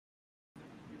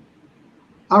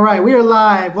All right, we are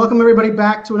live. Welcome everybody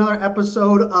back to another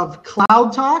episode of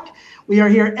Cloud Talk. We are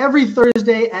here every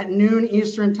Thursday at noon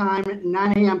Eastern Time,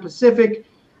 9 a.m. Pacific.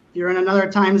 If you're in another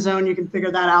time zone, you can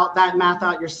figure that math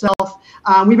out yourself.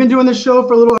 We've been doing this show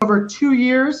for a little over 2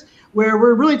 years, where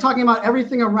we're really talking about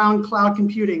everything around cloud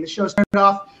computing. The show started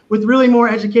off with really more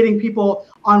educating people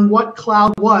on what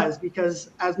cloud was, because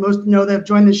as most know that have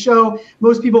joined the show,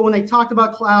 most people, when they talked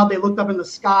about cloud, they looked up in the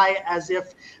sky as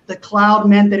if the cloud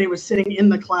meant that it was sitting in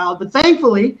the cloud. But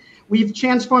thankfully, we've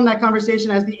transformed that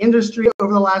conversation as the industry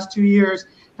over the last 2 years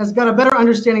has got a better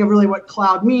understanding of really what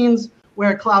cloud means,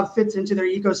 where cloud fits into their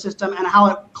ecosystem, and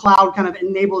how cloud kind of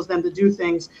enables them to do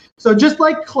things. So just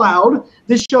like cloud,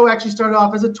 this show actually started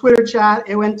off as a Twitter chat.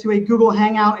 It went to a Google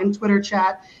Hangout and Twitter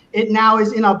chat. It now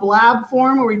is in a blab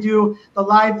form where we do the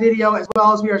live video, as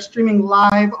well as we are streaming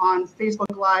live on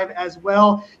Facebook Live as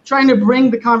well, trying to bring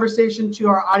the conversation to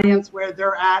our audience where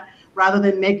they're at, rather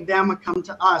than make them come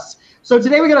to us. So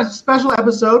today we got a special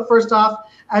episode. First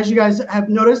off, as you guys have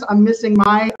noticed, I'm missing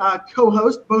my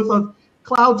co-host, both of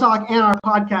Cloud Talk and our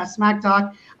podcast, Smack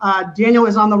Talk. Daniel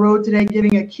is on the road today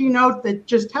giving a keynote that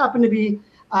just happened to be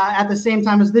at the same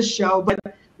time as this show. But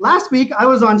last week, I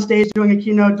was on stage doing a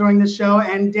keynote during this show,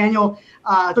 and Daniel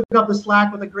took up the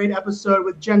slack with a great episode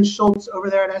with Jen Schultz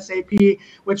over there at SAP,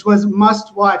 which was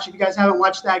must watch. If you guys haven't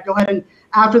watched that, go ahead and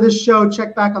after this show,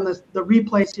 check back on the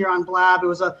replays here on Blab. It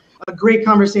was a great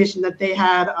conversation that they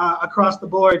had across the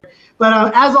board.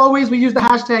 But as always, we use the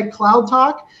hashtag Cloud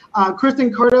Talk.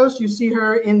 Kristen Cardos, you see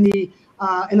her in the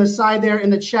side there in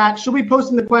the chat. She'll be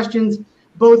posting the questions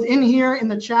both in here in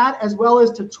the chat as well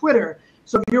as to Twitter.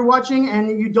 So if you're watching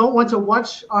and you don't want to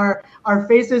watch our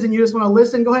faces and you just want to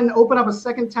listen, go ahead and open up a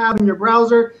second tab in your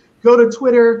browser, go to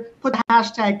Twitter, put the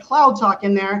hashtag Cloud Talk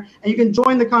in there, and you can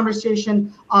join the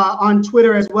conversation on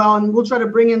Twitter as well. And we'll try to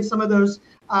bring in some of those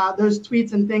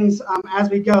tweets and things as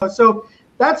we go. So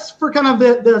that's for kind of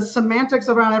the semantics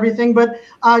around everything. But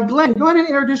Glenn, go ahead and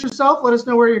introduce yourself. Let us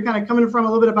know where you're kind of coming from, a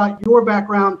little bit about your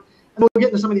background, and we'll get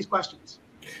into some of these questions.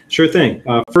 Sure thing.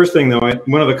 First thing, though,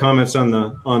 one of the comments on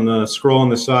the scroll on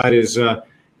the side is,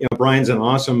 Brian's an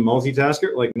awesome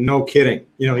multitasker. Like, no kidding.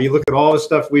 You look at all the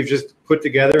stuff we've just put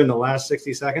together in the last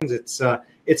 60 seconds.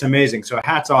 It's amazing. So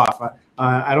hats off.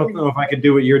 I don't know if I could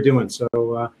do what you're doing. So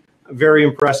very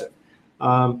impressive.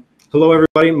 Hello,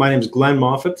 everybody. My name is Glenn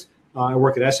Moffat. I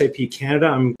work at SAP Canada.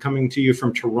 I'm coming to you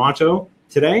from Toronto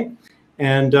today.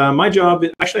 And my job,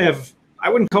 actually, I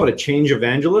wouldn't call it a change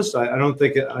evangelist. I don't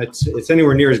think it's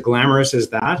anywhere near as glamorous as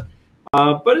that,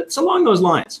 but it's along those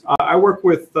lines. I work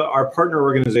with our partner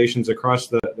organizations across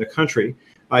the country.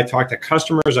 I talk to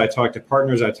customers, I talk to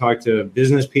partners, I talk to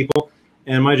business people,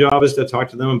 and my job is to talk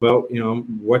to them about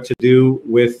what to do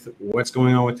with what's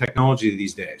going on with technology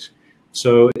these days.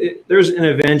 So there's an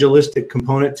evangelistic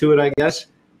component to it, I guess,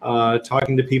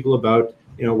 talking to people about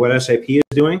what SAP is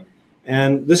doing.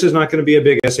 And this is not going to be a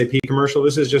big SAP commercial.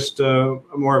 This is just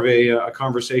more of a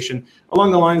conversation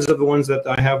along the lines of the ones that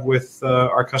I have with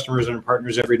our customers and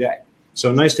partners every day.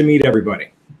 So nice to meet everybody.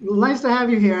 Nice to have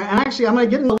you here. And actually, I'm going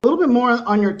to get in a little bit more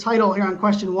on your title here on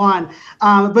question one.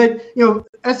 But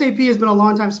SAP has been a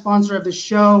longtime sponsor of the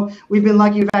show. We've been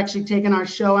lucky. We've actually taken our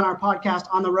show and our podcast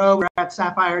on the road. We're at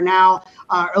Sapphire now.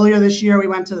 Earlier this year, we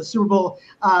went to the Super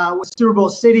Bowl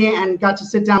City and got to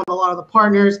sit down with a lot of the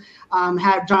partners.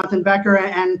 Had Jonathan Becker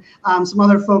and some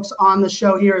other folks on the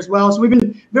show here as well. So we've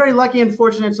been very lucky and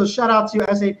fortunate. So shout out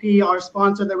to SAP, our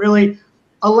sponsor, that really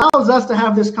allows us to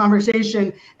have this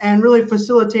conversation and really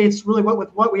facilitates really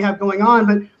what we have going on.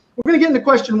 But we're going to get into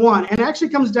question one, and it actually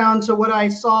comes down to what I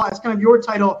saw as kind of your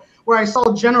title, where I saw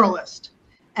generalist.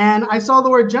 And I saw the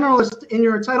word generalist in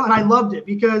your title, and I loved it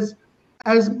because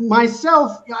as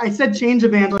myself, I said change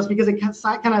evangelist because it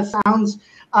kind of sounds,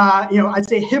 I'd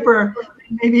say hipper,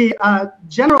 maybe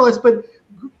generalist. But,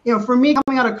 for me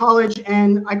coming out of college,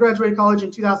 and I graduated college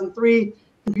in 2003,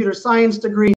 computer science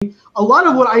degree, a lot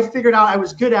of what I figured out I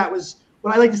was good at was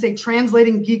what I like to say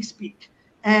translating geek speak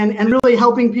and really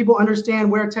helping people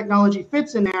understand where technology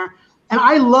fits in there. And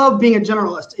I love being a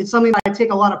generalist. It's something that I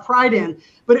take a lot of pride in.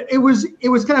 But it was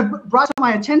kind of brought to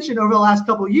my attention over the last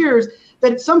couple of years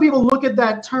that some people look at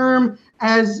that term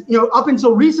as, up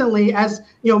until recently as,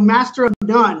 master of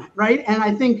none, right? And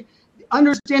I think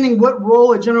understanding what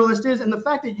role a generalist is and the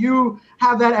fact that you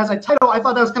have that as a title, I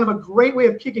thought that was kind of a great way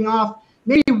of kicking off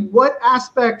maybe what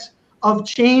aspect of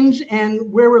change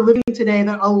and where we're living today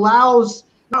that allows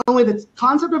not only the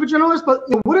concept of a generalist, but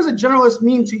what does a generalist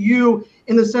mean to you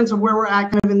in the sense of where we're at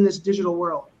kind of in this digital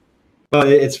world? Well,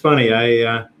 it's funny.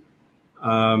 It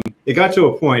got to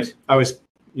a point I was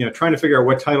trying to figure out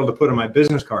what title to put on my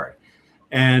business card,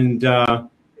 and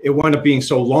it wound up being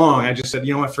so long. I just said,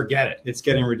 you know what, forget it. It's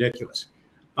getting ridiculous.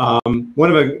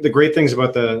 One of the great things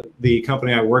about the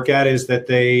company I work at is that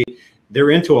they're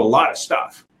into a lot of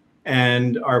stuff,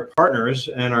 and our partners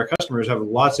and our customers have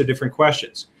lots of different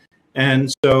questions.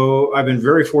 And so I've been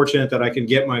very fortunate that I can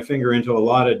get my finger into a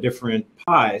lot of different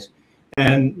pies,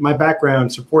 and my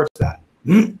background supports that.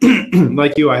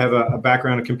 Like you, I have a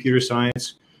background in computer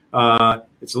science.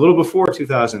 It's a little before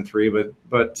 2003,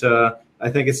 but I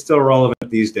think it's still relevant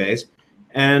these days.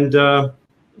 And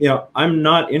you know, I'm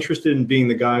not interested in being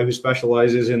the guy who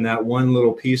specializes in that one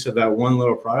little piece of that one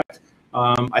little product.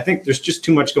 I think there's just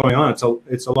too much going on.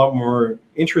 It's a lot more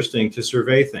interesting to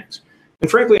survey things. And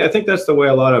frankly, I think that's the way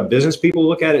a lot of business people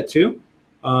look at it too.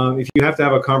 If you have to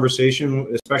have a conversation,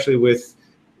 especially with,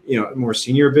 you know, more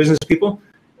senior business people,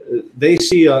 they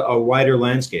see a wider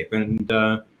landscape. And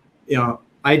you know,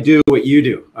 I do what you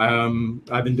do.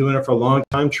 I've been doing it for a long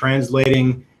time,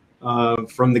 translating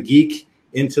from the geek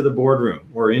into the boardroom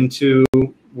or into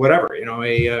whatever, you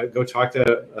know, go talk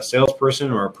to a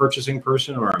salesperson or a purchasing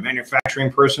person or a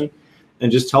manufacturing person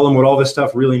and just tell them what all this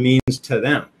stuff really means to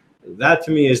them. That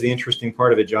to me is the interesting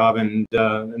part of the job, and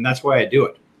that's why I do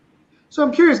it. So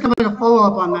I'm curious, kind of like a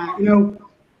follow-up on that. You know,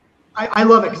 I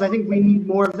love it because I think we need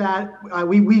more of that.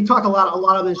 We talk a lot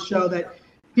on this show that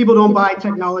people don't buy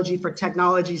technology for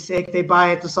technology's sake. They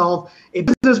buy it to solve a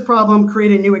business problem,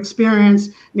 create a new experience,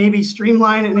 maybe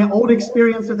streamline an old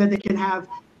experience so that they can have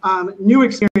new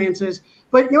experiences.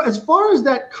 But you know, as far as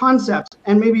that concept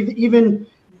and maybe even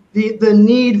the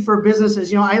need for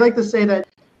businesses, you know, I like to say that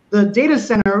the data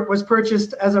center was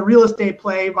purchased as a real estate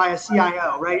play by a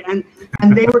CIO, right? And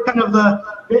they were kind of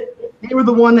they were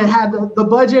the one that had the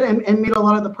budget and made a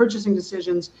lot of the purchasing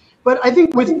decisions. But I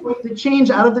think with the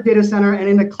change out of the data center and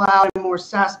into cloud and more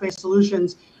SaaS-based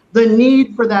solutions, the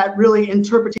need for that really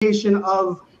interpretation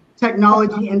of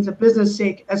technology into business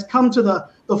sake has come to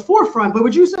the forefront. But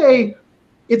would you say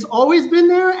it's always been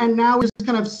there and now we just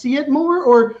kind of see it more?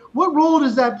 Or what role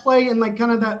does that play in like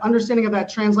kind of that understanding of that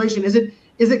translation? Is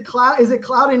it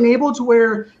cloud enabled to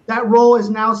where that role is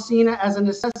now seen as a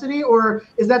necessity, or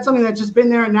is that something that's just been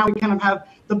there and now we kind of have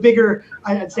the bigger,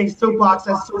 I'd say, soapbox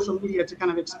as social media to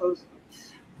kind of expose?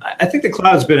 I think the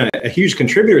cloud's been a huge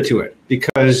contributor to it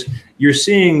because you're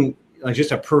seeing like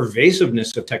just a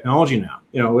pervasiveness of technology now.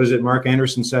 You know, what is it Mark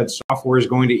Anderson said, software is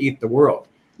going to eat the world.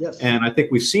 Yes. And I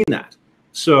think we've seen that.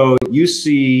 So you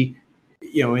see,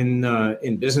 you know,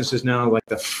 in businesses now, like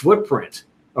the footprint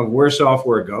of where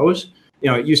software goes. You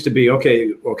know, it used to be,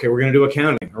 okay, we're going to do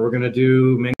accounting, or we're going to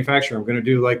do manufacturing, we're going to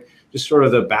do like just sort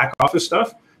of the back office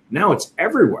stuff. Now it's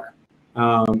everywhere.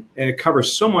 And it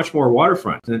covers so much more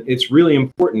waterfront. And it's really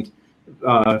important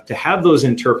to have those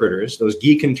interpreters, those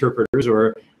geek interpreters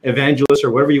or evangelists or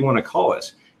whatever you want to call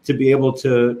us, to be able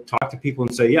to talk to people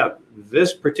and say, yeah,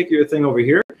 this particular thing over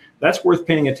here, that's worth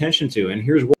paying attention to. And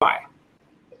here's why.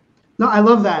 No, I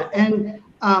love that. And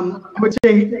I would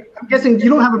say, I'm guessing you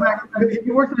don't have a background. If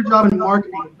you worked at a job in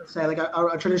marketing, let's say like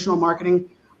a traditional marketing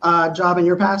job in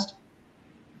your past?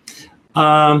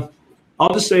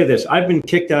 I'll just say this. I've been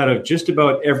kicked out of just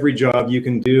about every job you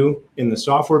can do in the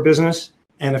software business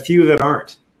and a few that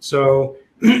aren't. So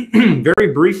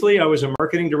very briefly, I was a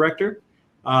marketing director,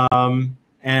 but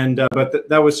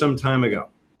that was some time ago.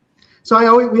 So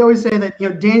we always say that, you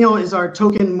know, Daniel is our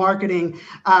token marketing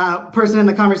person in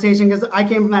the conversation because I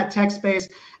came from that tech space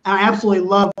and I absolutely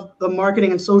love the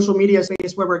marketing and social media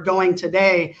space where we're going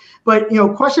today. But, you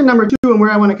know, question number 2 and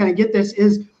where I want to kind of get this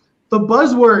is the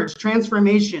buzzwords,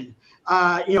 transformation,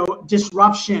 you know,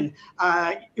 disruption.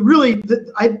 Really,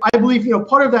 I believe, you know,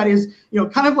 part of that is, you know,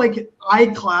 kind of like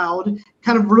iCloud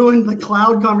kind of ruined the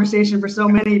cloud conversation for so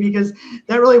many because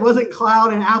that really wasn't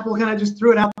cloud, and Apple kind of just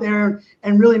threw it out there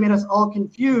and really made us all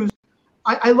confused.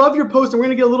 I love your post, and we're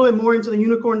going to get a little bit more into the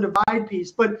unicorn divide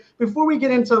piece. But before we get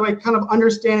into like kind of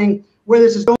understanding where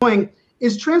this is going,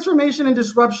 is transformation and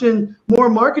disruption more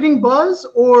marketing buzz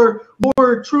or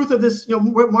more truth of this, you know,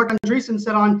 what Marc Andreessen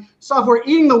said on software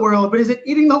eating the world, but is it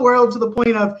eating the world to the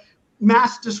point of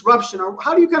mass disruption? Or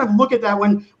how do you kind of look at that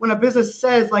when a business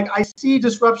says, like, I see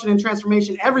disruption and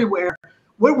transformation everywhere?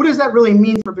 What does that really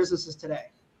mean for businesses today?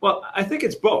 Well, I think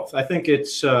it's both. I think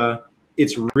it's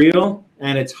real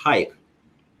and it's hype.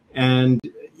 And,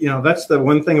 you know, that's the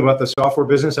one thing about the software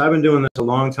business. I've been doing this a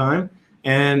long time.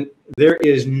 And there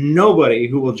is nobody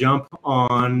who will jump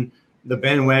on the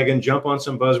bandwagon, jump on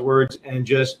some buzzwords, and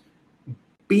just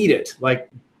beat it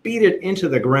into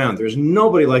the ground. There's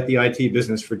nobody like the IT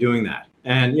business for doing that.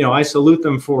 And, you know, I salute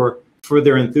them for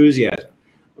their enthusiasm.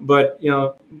 But, you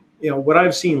know, what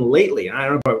I've seen lately, and I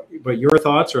don't know about your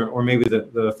thoughts or maybe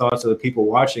the thoughts of the people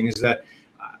watching, is that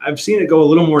I've seen it go a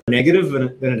little more negative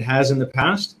than it has in the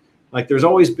past. Like there's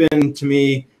always been, to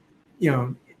me,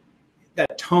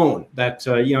 that tone that,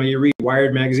 you read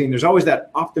Wired magazine, there's always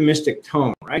that optimistic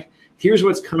tone, right? Here's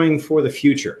what's coming for the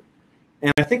future.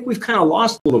 And I think we've kind of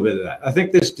lost a little bit of that. I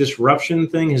think this disruption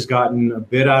thing has gotten a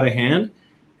bit out of hand,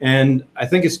 and I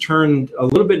think it's turned a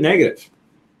little bit negative.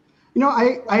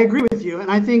 I agree with you.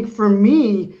 And I think for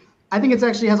me, I think it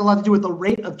actually has a lot to do with the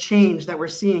rate of change that we're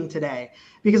seeing today.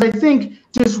 Because I think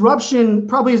disruption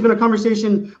probably has been a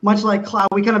conversation much like cloud.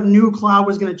 We kind of knew cloud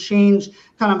was going to change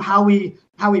kind of how we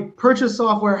purchase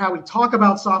software, how we talk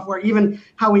about software, even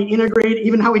how we integrate,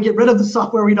 even how we get rid of the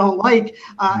software we don't like.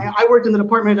 I worked in the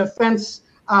Department of Defense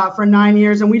for 9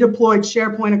 years, and we deployed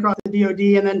SharePoint across the DoD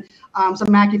and then some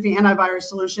McAfee antivirus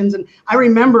solutions. And I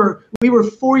remember we were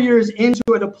 4 years into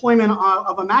a deployment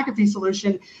of a McAfee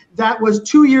solution that was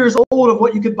 2 years old of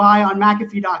what you could buy on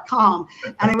McAfee.com.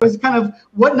 And it was kind of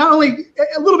what not only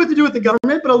a little bit to do with the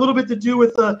government, but a little bit to do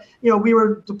with we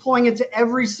were deploying it to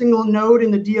every single node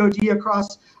in the DoD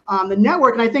across the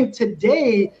network. And I think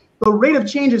today the rate of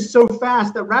change is so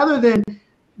fast that rather than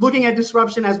looking at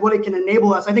disruption as what it can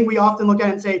enable us, I think we often look at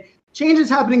it and say, change is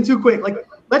happening too quick. Like,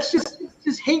 let's just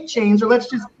hate change, or let's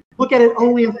just look at it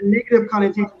only as a negative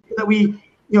connotation so that we,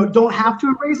 don't have to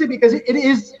embrace it, because it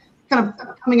is kind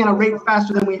of coming at a rate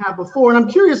faster than we have before. And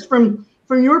I'm curious from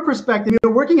your perspective,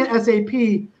 working at SAP,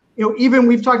 even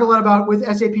we've talked a lot about with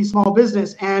SAP Small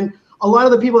Business, and a lot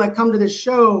of the people that come to this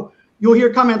show, you'll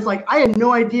hear comments like, I had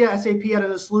no idea SAP had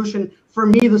a solution for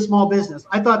me, the small business.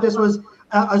 I thought this was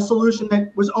a solution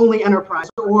that was only enterprise,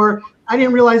 or I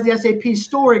didn't realize the SAP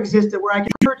store existed where I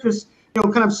could purchase,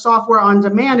 kind of software on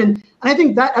demand. And I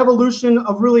think that evolution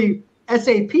of really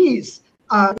SAP's,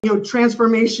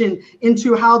 transformation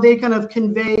into how they kind of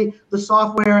convey the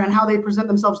software and how they present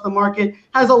themselves to the market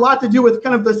has a lot to do with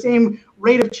kind of the same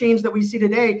rate of change that we see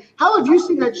today. How have you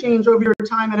seen that change over your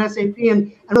time at SAP,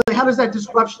 and really how does that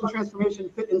disruption transformation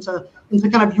fit into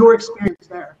kind of your experience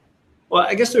there? Well,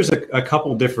 I guess there's a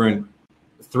couple different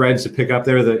threads to pick up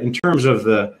there. In terms of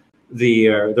the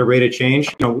rate of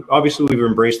change, obviously we've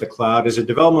embraced the cloud. As a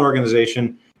development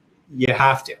organization, you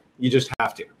just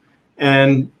have to.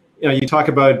 And you talk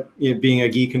about being a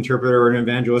geek interpreter or an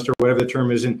evangelist or whatever the term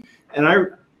is, and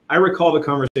I recall the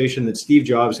conversation that Steve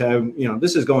Jobs had.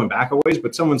 This is going back a ways,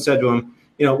 but someone said to him,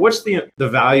 what's the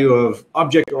value of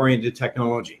object-oriented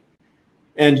technology?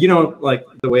 And like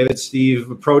the way that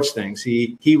Steve approached things,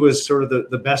 he was sort of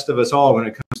the best of us all when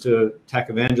it comes to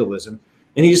tech evangelism.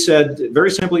 And he said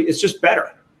very simply, it's just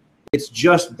better. It's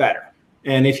just better.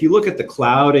 And if you look at the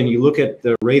cloud and you look at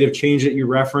the rate of change that you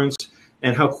referenced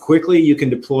and how quickly you can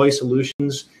deploy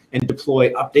solutions and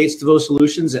deploy updates to those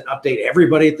solutions and update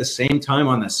everybody at the same time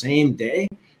on the same day,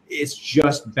 it's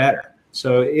just better.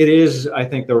 So it is, I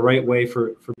think, the right way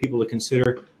for people to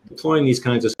consider deploying these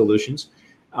kinds of solutions.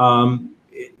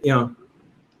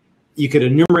 You could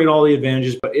enumerate all the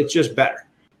advantages, but it's just better.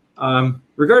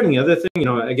 Regarding the other thing,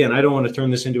 again, I don't want to turn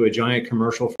this into a giant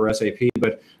commercial for SAP,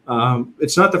 but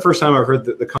it's not the first time I've heard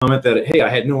the comment that, hey, I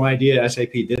had no idea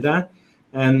SAP did that.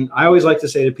 And I always like to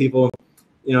say to people,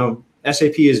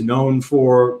 SAP is known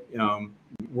for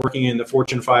working in the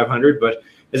Fortune 500, but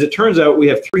as it turns out, we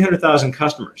have 300,000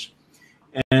 customers.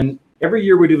 And every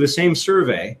year we do the same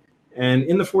survey, and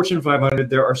in the Fortune 500,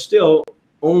 there are still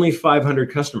only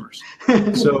 500 customers.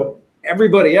 So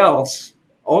everybody else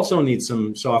also needs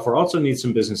some software, also needs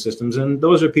some business systems, and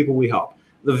those are people we help.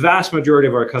 The vast majority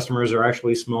of our customers are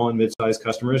actually small and mid-sized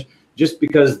customers, just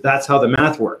because that's how the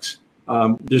math works.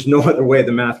 There's no other way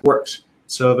the math works.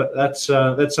 So that's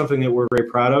something that we're very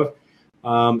proud of.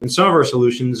 And some of our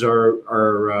solutions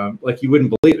are like you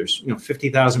wouldn't believe. There's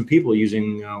 50,000 people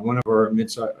using one of our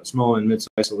small and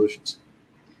mid-sized solutions.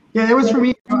 Yeah, it was for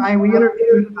me. We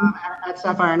interviewed at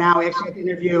Sapphire Now. We actually got to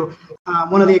interview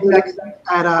one of the execs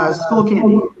at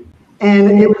Skullcandy,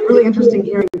 and it was really interesting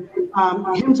hearing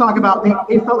him talk about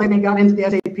they felt like they got into the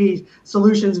SAP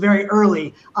solutions very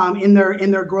early in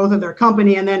their growth of their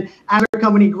company, and then as their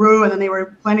company grew, and then they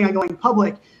were planning on going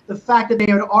public. The fact that they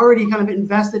had already kind of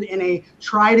invested in a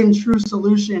tried and true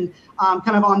solution,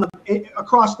 kind of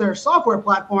across their software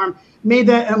platform, made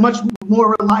that a much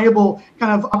more reliable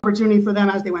kind of opportunity for them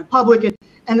as they went public.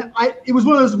 And it was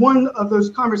one of those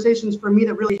conversations for me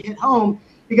that really hit home,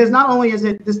 because not only is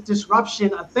it this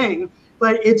disruption a thing,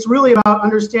 but it's really about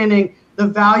understanding the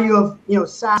value of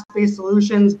SaaS-based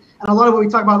solutions. And a lot of what we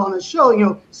talk about on the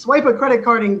show, swipe a credit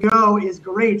card and go is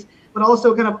great, but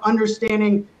also kind of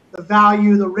understanding the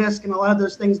value, the risk, and a lot of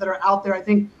those things that are out there, I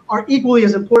think, are equally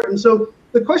as important. So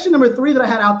the question number 3 that I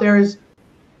had out there is,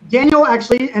 Daniel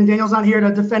actually, and Daniel's not here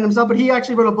to defend himself, but he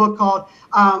actually wrote a book called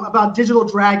about digital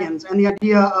dragons and the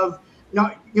idea of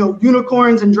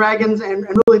unicorns and dragons and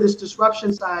really this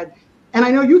disruption side. And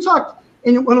I know you talked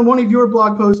in one of your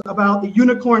blog posts about the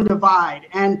unicorn divide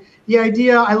and the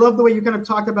idea. I love the way you kind of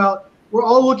talked about we're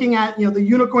all looking at the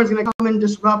unicorn's going to come and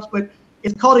disrupt, but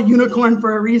it's called a unicorn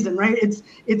for a reason, right?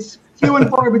 It's few and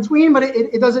far between, but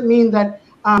it doesn't mean that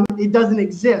it doesn't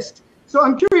exist. So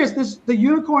I'm curious, the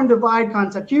unicorn divide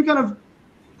concept, can you kind of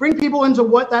bring people into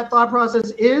what that thought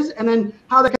process is and then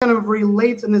how that kind of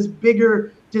relates in this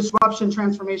bigger disruption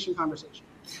transformation conversation?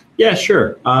 Yeah,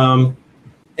 sure.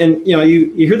 And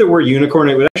you hear the word unicorn.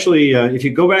 It would actually, if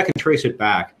you go back and trace it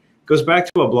back, it goes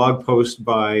back to a blog post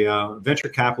by a venture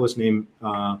capitalist named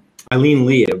Eileen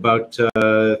Lee about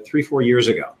 3-4 years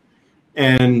ago.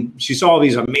 And she saw all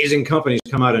these amazing companies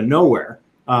come out of nowhere.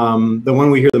 The one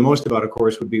we hear the most about, of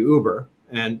course, would be Uber.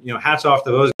 And hats off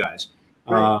to those guys.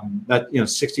 Right. That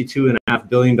 $62.5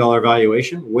 billion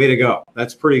valuation. Way to go.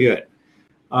 That's pretty good.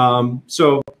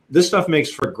 So this stuff makes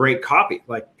for great copy.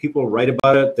 Like people write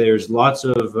about it. There's lots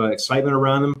of excitement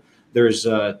around them. There's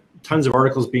tons of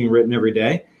articles being written every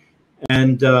day.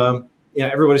 And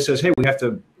everybody says, hey, we have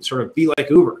to sort of be like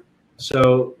Uber.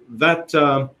 So that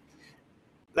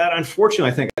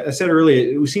unfortunately, I think I said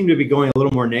earlier, we seem to be going a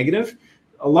little more negative.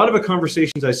 A lot of the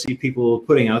conversations I see people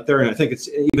putting out there, and I think it's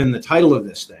even the title of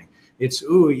this thing, it's,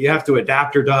 ooh, you have to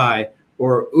adapt or die,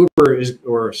 or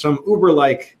or some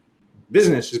Uber-like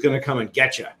business is going to come and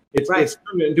get you. It's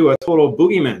turned into a total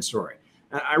boogeyman story.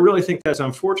 And I really think that's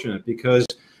unfortunate because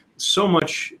so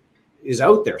much is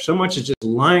out there. So much is just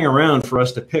lying around for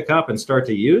us to pick up and start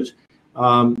to use.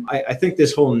 I think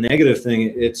this whole negative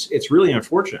thing, it's really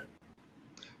unfortunate.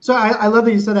 So I love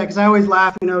that you said that because I always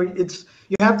laugh.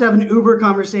 You have to have an Uber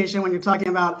conversation when you're talking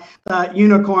about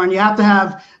unicorn. You have to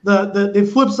have the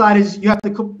flip side is you have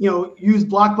to use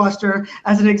Blockbuster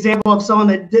as an example of someone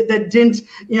that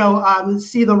didn't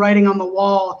see the writing on the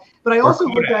wall. But I also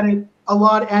look at it a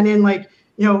lot and in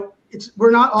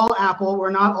we're not all Apple, we're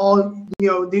not all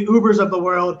the Ubers of the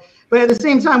world. But at the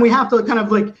same time, we have to kind of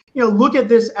look at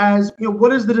this as what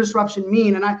does the disruption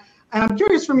mean? And I'm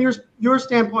curious from your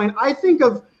standpoint.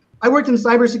 I worked in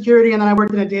cybersecurity and then I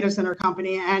worked in a data center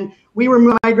company, and we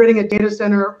were migrating a data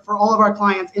center for all of our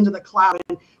clients into the cloud.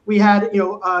 And we had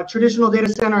a traditional data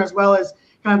center as well as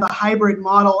kind of the hybrid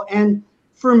model. And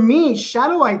for me,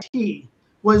 Shadow IT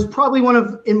was probably one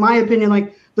of, in my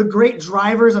opinion, the great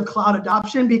drivers of cloud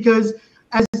adoption, because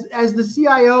as the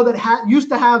CIO that used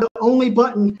to have the only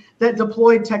button that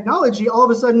deployed technology, all of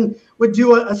a sudden would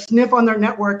do a sniff on their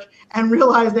network and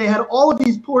realize they had all of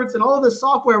these ports and all of the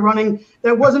software running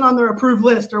that wasn't on their approved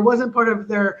list or wasn't part of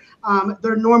their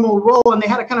normal role, and they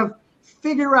had to kind of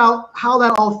figure out how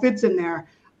that all fits in there.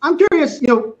 I'm curious,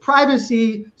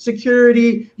 privacy,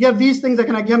 security, you have these things that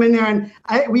kind of come in there, and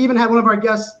we even had one of our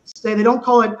guests say they don't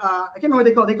call it, I can't remember what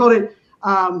they call it. They called it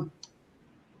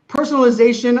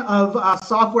personalization of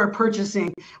software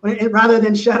purchasing rather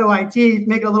than Shadow IT,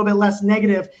 make it a little bit less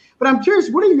negative. But I'm curious,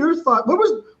 what are your thoughts?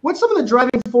 What's some of the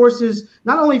driving forces,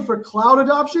 not only for cloud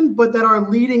adoption, but that are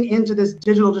leading into this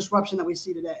digital disruption that we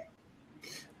see today?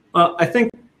 I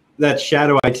think that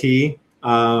Shadow IT,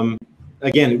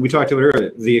 again, we talked about it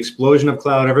earlier, the explosion of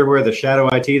cloud everywhere, the Shadow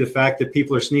IT, the fact that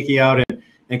people are sneaking out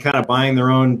and kind of buying their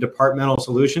own departmental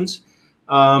solutions.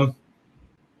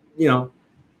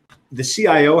 The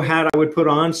CIO hat I would put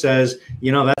on says,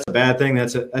 that's a bad thing.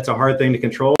 That's a hard thing to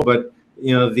control. But,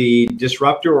 the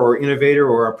disruptor or innovator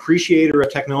or appreciator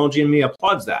of technology in me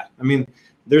applauds that. I mean,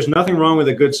 there's nothing wrong with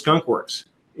a good skunk works,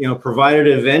 provided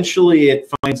eventually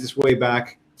it finds its way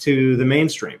back to the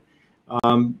mainstream.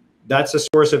 That's a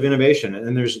source of innovation.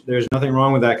 And there's nothing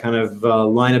wrong with that kind of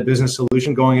line of business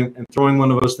solution going and throwing one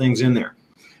of those things in there.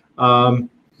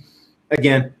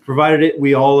 Again, provided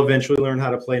we all eventually learn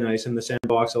how to play nice in the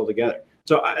sandbox altogether.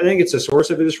 So I think it's a source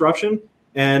of a disruption,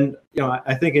 and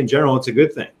I think in general it's a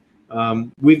good thing.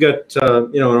 We've got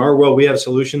in our world we have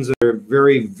solutions that are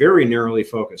very, very narrowly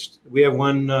focused. We have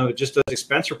one just does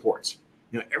expense reports.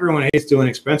 Everyone hates doing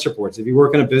expense reports. If you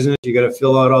work in a business, you got to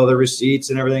fill out all the receipts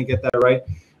and everything, get that right.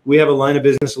 We have a line of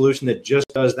business solution that just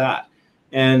does that.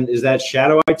 And is that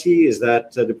Shadow IT? Is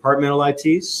that departmental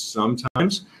IT?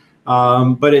 Sometimes.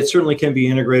 But it certainly can be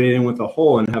integrated in with the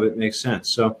whole and have it make sense.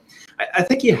 So I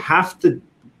think you have to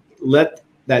let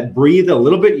that breathe a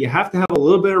little bit. You have to have a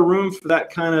little bit of room for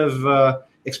that kind of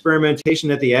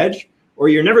experimentation at the edge, or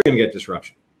you're never going to get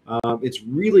disruption. It's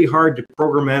really hard to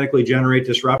programmatically generate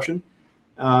disruption.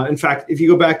 In fact, if you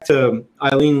go back to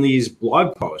Eileen Lee's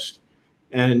blog post,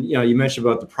 and you mentioned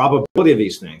about the probability of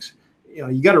these things,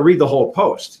 you got to read the whole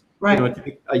post. Right. You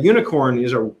know, a unicorn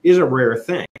is a rare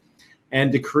thing,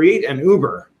 and to create an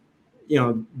Uber, you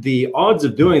know, the odds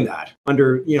of doing that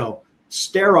under, you know,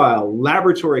 sterile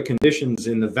laboratory conditions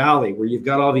in the valley where you've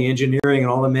got all the engineering and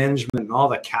all the management and all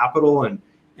the capital and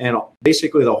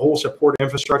basically the whole support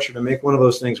infrastructure to make one of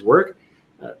those things work.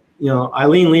 You know,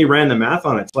 Eileen Lee ran the math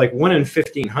on it. It's like 1 in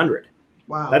 1,500.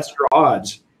 Wow. That's your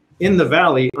odds in the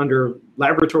valley under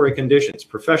laboratory conditions,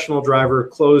 professional driver,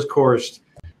 closed course,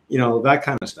 you know, that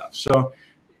kind of stuff. So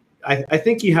I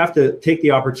think you have to take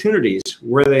the opportunities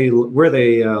where they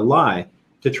lie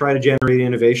to try to generate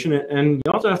innovation, and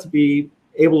you also have to be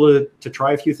able to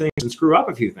try a few things and screw up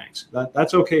a few things.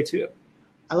 That's okay too.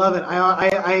 I love it.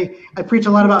 I preach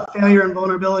a lot about failure and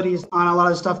vulnerabilities on a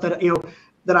lot of stuff that, you know,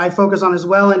 that I focus on as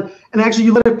well. And actually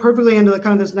you led it perfectly into the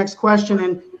kind of this next question.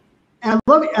 And I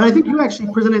love it. And I think you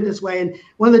actually presented it this way. And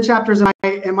one of the chapters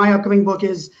in my upcoming book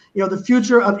is, you know, the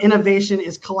future of innovation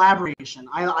is collaboration.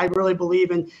 I really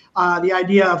believe in the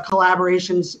idea of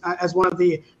collaborations as one of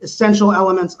the essential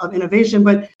elements of innovation.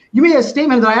 But you made a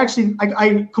statement that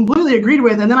I completely agreed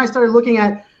with. And then I started looking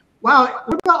at, wow,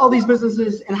 what about all these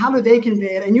businesses and how do they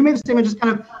convey it? And you made a statement just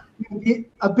kind of,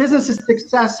 a business's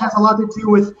success has a lot to do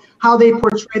with how they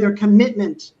portray their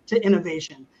commitment to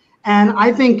innovation. And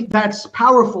I think that's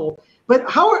powerful. But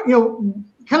how, you know,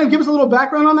 kind of give us a little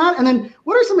background on that. And then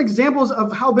what are some examples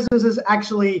of how businesses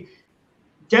actually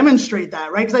demonstrate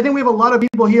that, right? Because I think we have a lot of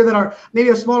people here that are maybe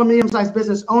a small to medium-sized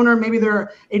business owner, maybe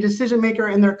they're a decision maker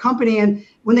in their company. And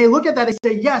when they look at that, they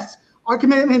say, yes, our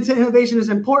commitment to innovation is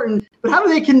important, but how do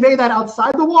they convey that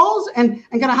outside the walls? And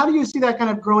kind of how do you see that kind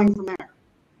of growing from there?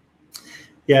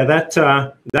 Yeah, that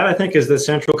I think is the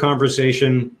central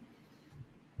conversation,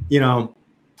 you know,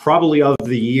 probably of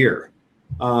the year.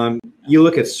 You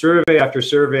look at survey after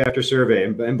survey after survey,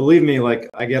 and believe me, like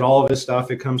I get all of this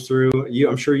stuff. It comes through.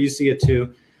 I'm sure you see it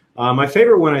too. My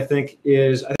favorite one, I think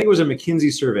it was a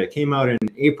McKinsey survey. It came out in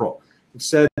April. It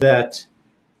said that,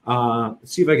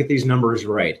 let's see if I get these numbers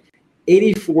right.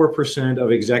 84%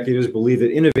 of executives believe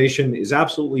that innovation is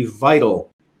absolutely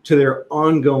vital to their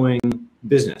ongoing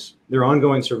business, their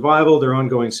ongoing survival, their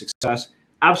ongoing success,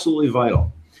 absolutely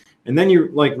vital. And then you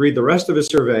read the rest of a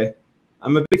survey.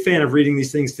 I'm a big fan of reading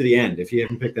these things to the end, if you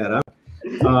haven't picked that up.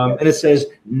 And it says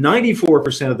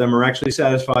 94% of them are actually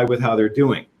satisfied with how they're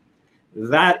doing.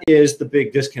 That is the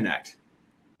big disconnect.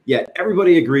 Yet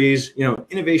everybody agrees, you know,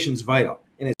 innovation's vital.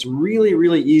 And it's really,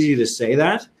 really easy to say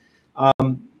that.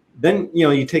 Then, you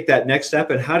know, you take that next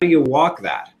step, and how do you walk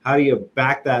that? How do you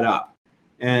back that up?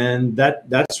 And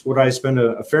that's what I spend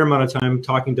a fair amount of time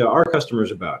talking to our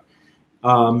customers about.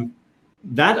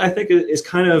 That, I think, is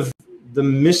kind of the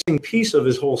missing piece of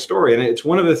this whole story. And it's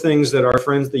one of the things that our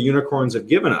friends, the unicorns, have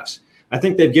given us. I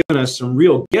think they've given us some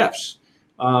real gifts.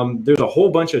 There's a whole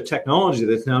bunch of technology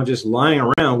that's now just lying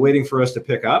around waiting for us to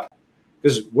pick up.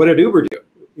 Because what did Uber do?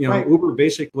 You know, right. Uber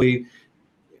basically,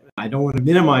 I don't want to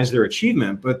minimize their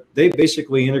achievement, but they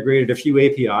basically integrated a few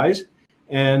APIs,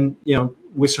 and, you know,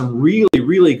 with some really,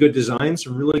 really good design,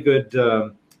 some really good,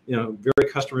 you know,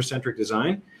 very customer-centric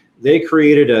design, they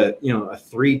created a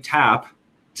 3-tap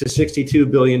to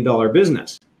 $62 billion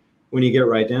business when you get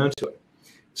right down to it.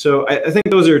 So I think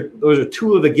those are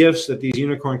two of the gifts that these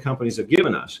unicorn companies have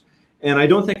given us. And I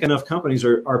don't think enough companies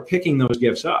are picking those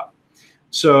gifts up.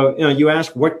 So, you know, you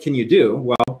ask, what can you do?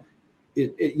 Well,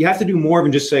 you have to do more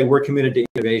than just say we're committed to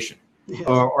innovation. Yes.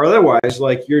 Or otherwise,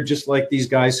 like, you're just like these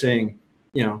guys saying,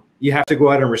 you know, you have to go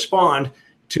out and respond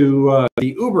to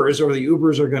the Ubers, or the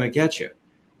Ubers are going to get you.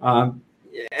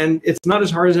 And it's not as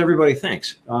hard as everybody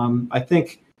thinks. I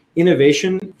think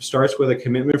innovation starts with a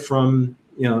commitment from,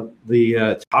 you know,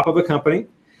 the top of a company,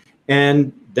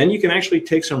 and then you can actually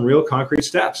take some real concrete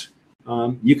steps.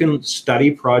 You can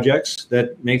study projects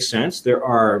that make sense. There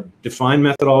are defined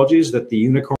methodologies that the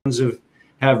unicorns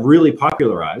have really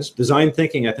popularized. Design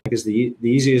thinking, I think, is the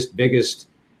easiest, biggest,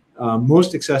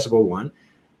 most accessible one.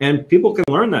 And people can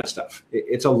learn that stuff.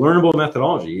 It's a learnable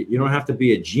methodology. You don't have to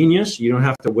be a genius. You don't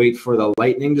have to wait for the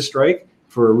lightning to strike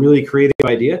for a really creative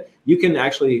idea. You can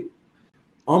actually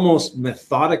almost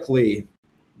methodically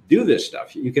do this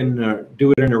stuff. You can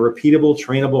do it in a repeatable,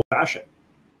 trainable fashion.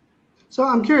 So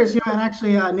I'm curious, you know, and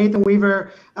actually Nathan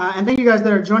Weaver, and thank you guys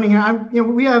that are joining here. You know,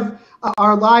 we have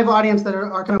our live audience that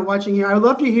are kind of watching here. I would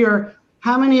love to hear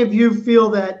how many of you feel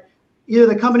that either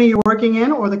the company you're working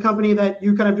in or the company that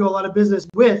you kind of do a lot of business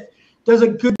with does a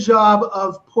good job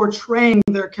of portraying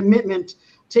their commitment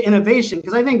to innovation.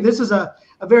 Because I think this is a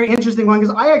very interesting one,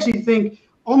 because I actually think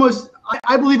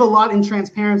I believe a lot in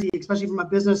transparency, especially from a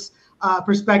business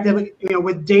perspective,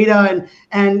 with data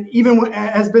and even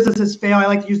as businesses fail, I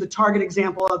like to use the Target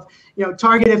example of,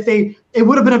 Target, if it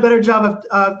would have been a better job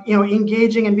of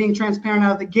engaging and being transparent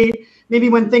out of the gate. Maybe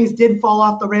when things did fall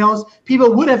off the rails,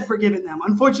 people would have forgiven them.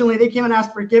 Unfortunately, they came and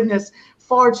asked forgiveness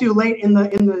far too late in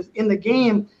the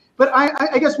game. But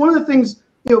I guess one of the things,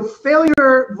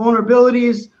 failure,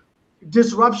 vulnerabilities,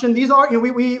 disruption, these are,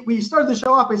 we started the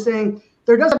show off by saying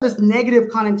there does have this negative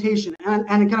connotation and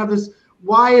kind of this,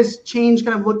 why is change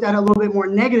kind of looked at a little bit more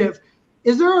negative?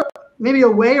 Is there maybe a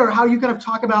way or how you kind of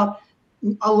talk about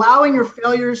allowing your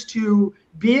failures to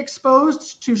be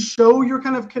exposed to show your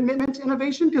kind of commitment to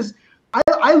innovation? Because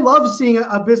I love seeing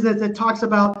a business that talks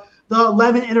about the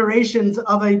 11 iterations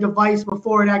of a device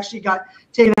before it actually got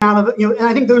taken out of it. And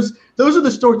I think those are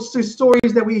the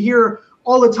stories that we hear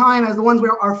all the time as the ones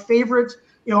where our favorite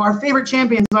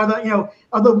champions are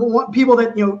the people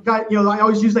that got I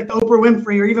always use like the Oprah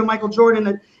Winfrey or even Michael Jordan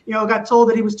that got told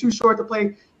that he was too short to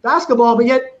play basketball, but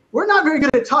yet we're not very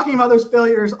good at talking about those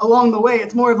failures along the way.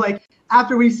 It's more of like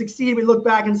after we succeed, we look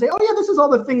back and say, oh yeah, this is all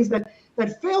the things that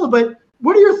failed. But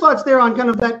what are your thoughts there on kind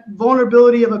of that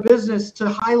vulnerability of a business to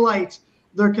highlight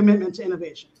their commitment to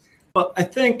innovation? Well, I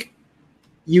think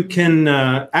you can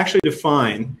actually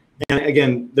define, and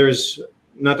again, there's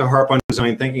not to harp on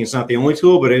design thinking, it's not the only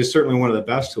tool, but it is certainly one of the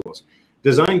best tools.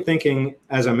 Design thinking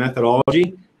as a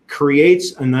methodology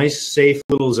creates a nice, safe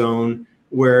little zone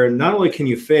where not only can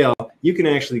you fail, you can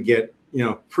actually get,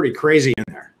 pretty crazy in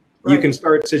there. Right. You can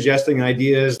start suggesting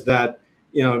ideas that,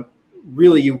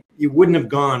 really you wouldn't have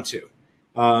gone to.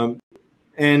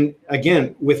 And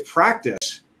again, with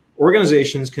practice,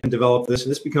 organizations can develop this,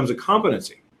 and this becomes a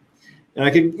competency. And I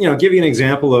can, give you an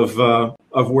example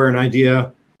of where an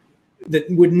idea that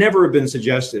would never have been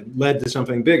suggested led to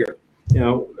something bigger.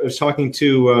 I was talking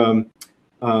to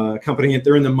a company,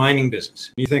 they're in the mining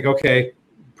business. You think, okay,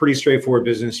 pretty straightforward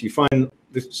business. You find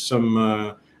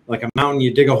some, like a mountain,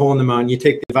 you dig a hole in the mountain, you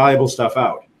take the valuable stuff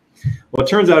out. Well, it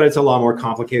turns out it's a lot more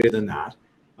complicated than that.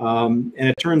 And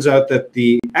it turns out that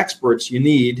the experts you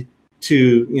need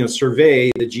to,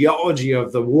 survey the geology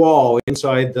of the wall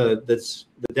inside the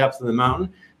depth of the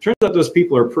mountain, turns out those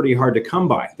people are pretty hard to come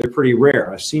by. They're pretty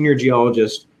rare. A senior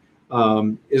geologist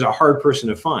is a hard person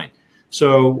to find.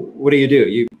 So what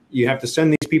do? You have to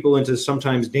send these people into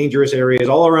sometimes dangerous areas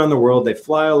all around the world. They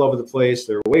fly all over the place.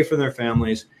 They're away from their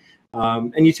families.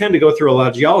 And you tend to go through a lot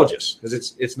of geologists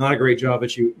because it's not a great job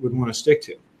that you would want to stick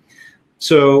to.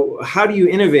 So how do you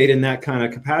innovate in that kind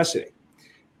of capacity?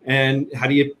 And how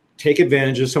do you take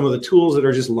advantage of some of the tools that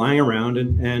are just lying around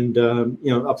and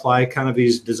apply kind of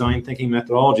these design thinking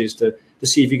methodologies to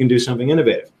see if you can do something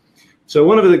innovative? So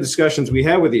one of the discussions we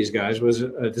had with these guys was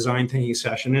a design thinking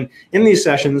session. And in these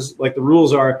sessions, like the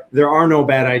rules are, there are no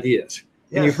bad ideas.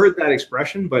 Yes. And you've heard that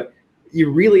expression, but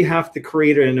you really have to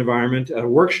create an environment, a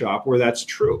workshop where that's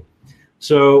true.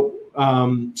 So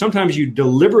sometimes you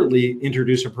deliberately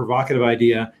introduce a provocative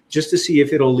idea just to see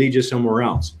if it'll lead you somewhere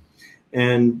else.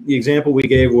 And the example we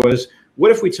gave was,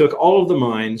 what if we took all of the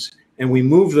mines and we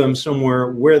moved them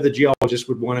somewhere where the geologist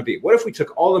would want to be? What if we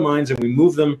took all the mines and we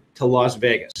moved them to Las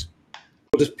Vegas?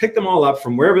 We'll just pick them all up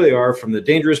from wherever they are, from the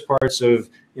dangerous parts of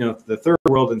the third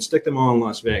world, and stick them all in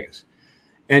Las Vegas.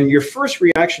 And your first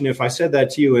reaction, if I said that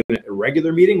to you in a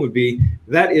regular meeting, would be,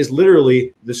 that is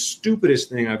literally the stupidest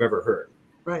thing I've ever heard.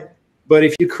 Right. But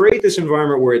if you create this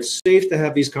environment where it's safe to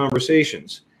have these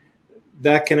conversations,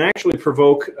 that can actually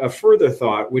provoke a further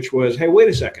thought, which was, hey, wait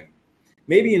a second.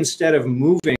 Maybe instead of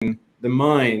moving the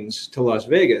mines to Las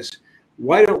Vegas,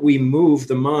 why don't we move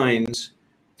the mines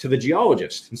to the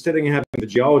geologist? Instead of having the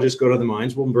geologist go to the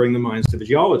mines, we'll bring the mines to the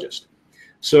geologist.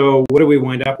 So what do we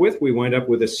wind up with? We wind up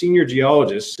with a senior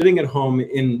geologist sitting at home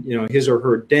in his or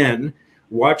her den,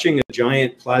 watching a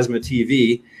giant plasma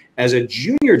TV, as a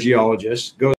junior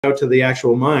geologist goes out to the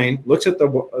actual mine, looks at the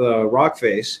rock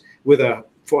face with a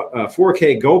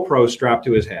 4K GoPro strapped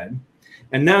to his head.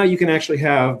 And now you can actually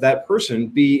have that person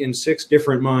be in 6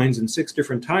 different mines in 6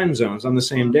 different time zones on the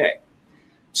same day.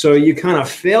 So you kind of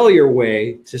fail your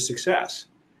way to success.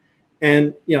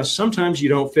 And sometimes you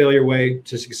don't fail your way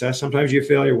to success. Sometimes you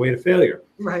fail your way to failure.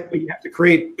 Right. But you have to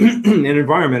create an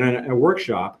environment and a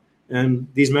workshop, and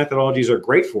these methodologies are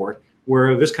great for it,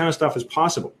 where this kind of stuff is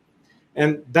possible.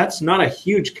 And that's not a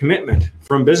huge commitment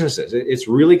from businesses. It's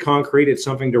really concrete. It's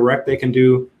something direct they can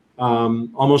do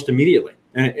almost immediately.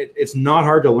 And it's not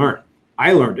hard to learn.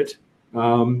 I learned it.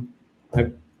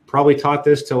 I've probably taught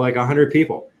this to like 100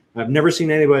 people. I've never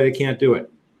seen anybody that can't do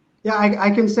it. Yeah, I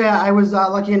can say I was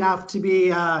lucky enough to be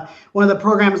one of the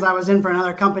programs I was in for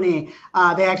another company.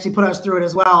 They actually put us through it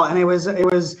as well, and it was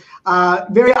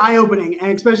very eye opening.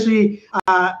 And especially,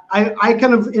 I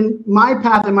kind of in my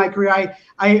path in my career,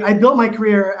 I built my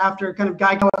career after kind of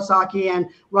Guy Kawasaki and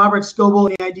Robert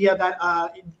Scoble, the idea of that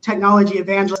technology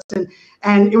evangelist.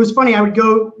 And it was funny. I would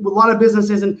go with a lot of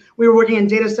businesses, and we were working in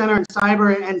data center and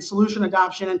cyber and solution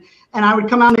adoption. And I would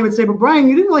come out and they would say, "But Brian,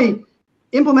 you didn't really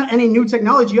implement any new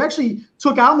technology. You actually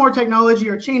took out more technology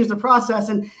or changed the process."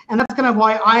 And that's kind of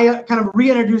why I kind of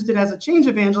reintroduced it as a change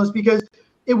evangelist, because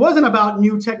it wasn't about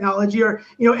new technology, or,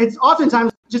 it's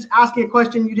oftentimes just asking a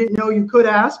question you didn't know you could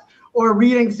ask, or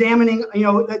re-examining,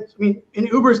 in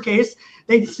Uber's case,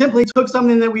 they simply took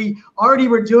something that we already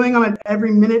were doing on an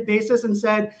every minute basis and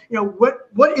said,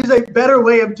 what is a better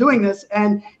way of doing this?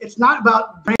 And it's not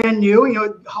about brand new.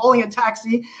 Hauling a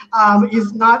taxi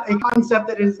is not a concept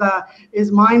that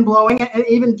is mind blowing, and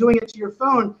even doing it to your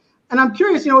phone. And I'm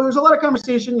curious, there's a lot of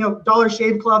conversation. Dollar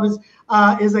Shave Club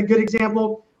is a good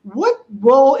example. What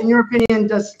role, in your opinion,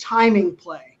 does timing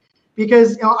play?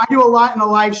 Because I do a lot in the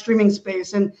live streaming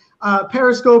space, and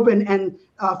Periscope and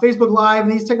Facebook Live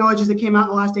and these technologies that came out in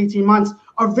the last 18 months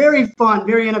are very fun,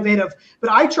 very innovative. But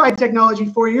I tried technology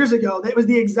 4 years ago that was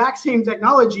the exact same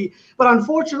technology, but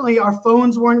unfortunately our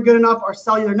phones weren't good enough, our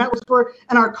cellular networks were,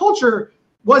 and our culture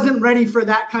wasn't ready for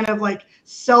that kind of like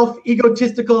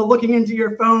self-egotistical looking into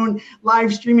your phone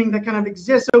live streaming that kind of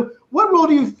exists. So what role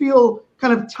do you feel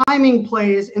kind of timing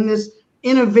plays in this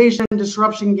innovation and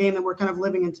disruption game that we're kind of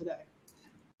living in today?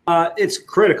 It's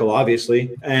critical,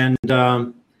 obviously, and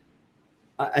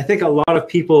I think a lot of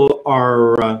people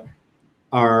are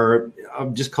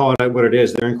I'll just call it what it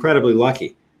is. They're incredibly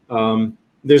lucky.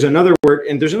 There's another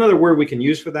word we can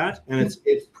use for that, and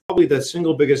it's probably the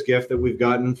single biggest gift that we've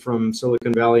gotten from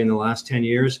Silicon Valley in the last 10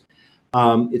 years.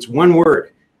 It's one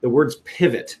word. The word's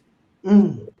pivot.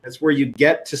 That's where you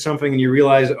get to something and you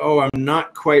realize, oh, I'm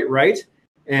not quite right.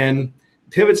 And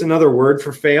pivot's another word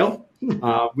for fail.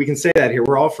 We can say that here.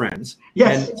 We're all friends.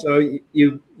 Yes. And so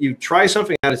you try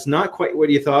something out. It's not quite what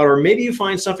you thought, or maybe you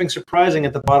find something surprising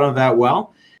at the bottom of that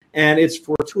well, and it's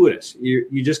fortuitous.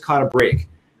 You just caught a break.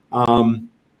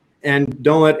 And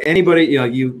don't let anybody,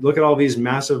 you look at all these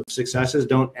massive successes,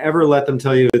 don't ever let them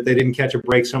tell you that they didn't catch a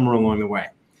break somewhere along the way.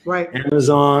 Right.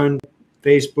 Amazon,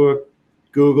 Facebook,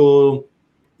 Google,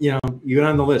 you get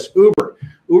on the list.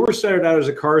 Uber started out as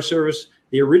a car service.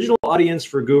 The original audience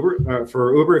for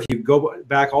Uber, if you go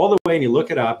back all the way and you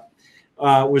look it up,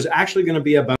 was actually going to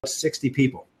be about 60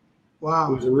 people.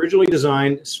 Wow. It was originally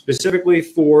designed specifically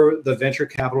for the venture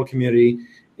capital community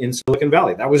in Silicon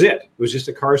Valley. That was it. It was just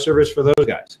a car service for those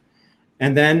guys.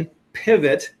 And then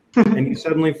pivot, and you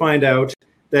suddenly find out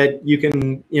that you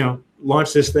can,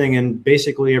 launch this thing in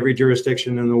basically every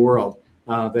jurisdiction in the world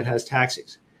that has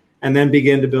taxis, and then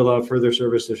begin to build out further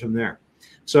services from there.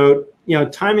 So,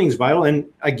 timing is vital. And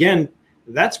again,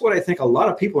 that's what I think a lot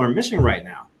of people are missing right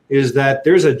now, is that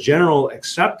there's a general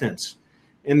acceptance,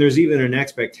 and there's even an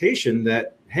expectation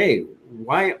that, hey,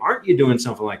 why aren't you doing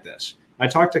something like this? I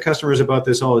talk to customers about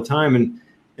this all the time,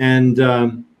 and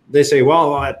they say,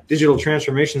 well, that digital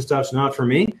transformation stuff's not for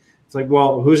me. It's like,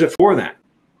 well, who's it for then?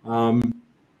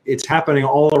 It's happening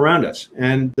all around us,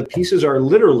 and the pieces are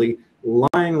literally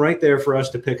lying right there for us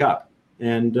to pick up.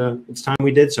 And it's time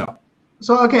we did so.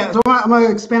 So, okay, so I'm going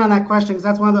to expand on that question, because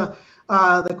that's one of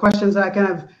the questions that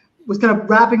I was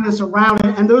wrapping this around.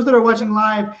 And those that are watching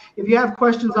live, if you have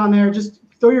questions on there, just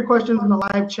throw your questions in the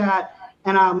live chat,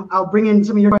 and I'll bring in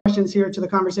some of your questions here to the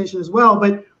conversation as well.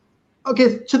 But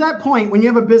okay, to that point, when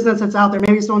you have a business that's out there,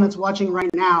 maybe someone that's watching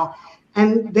right now,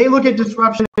 and they look at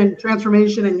disruption and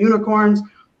transformation and unicorns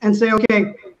and say,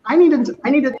 okay, I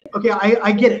okay,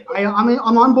 I get it.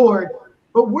 I'm on board,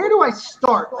 but where do I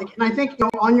start? And I think,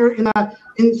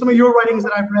 in some of your writings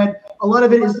that I've read, a lot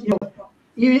of it is,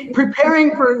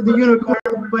 preparing for the unicorn,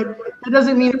 but that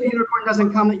doesn't mean if the unicorn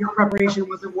doesn't come that your preparation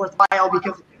wasn't worthwhile,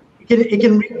 because it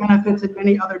can reap benefits in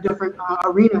many other different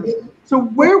arenas. So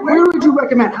where would you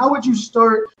recommend? How would you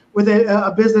start with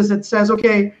a business that says,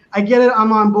 okay, I get it,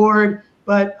 I'm on board,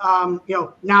 but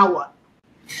now what?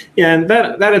 Yeah, and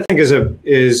that I think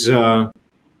is an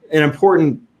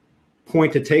important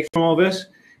point to take from all this,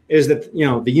 is that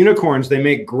the unicorns, they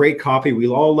make great copy. We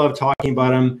all love talking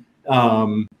about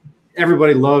them.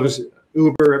 Everybody loves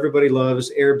Uber, everybody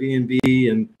loves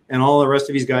Airbnb, and all the rest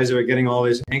of these guys that are getting all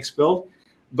this ink spilled.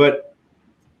 But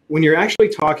when you're actually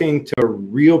talking to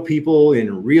real people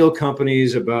in real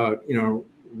companies about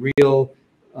real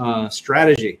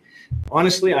strategy,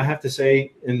 honestly, I have to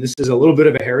say, and this is a little bit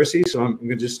of a heresy, so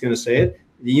I'm just going to say it,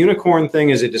 the unicorn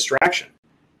thing is a distraction.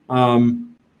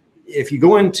 if you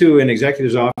go into an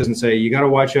executive's office and say, you got to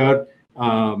watch out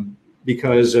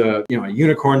because a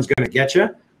unicorn's going to get you,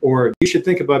 or you should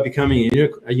think about becoming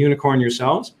a unicorn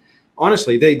yourselves,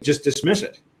 honestly, they just dismiss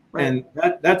it. Right. And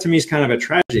that to me is kind of a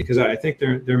tragedy, because I think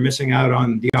they're missing out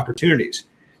on the opportunities.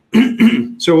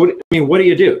 So, what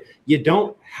do? You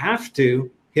don't have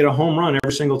to hit a home run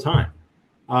every single time.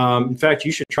 In fact,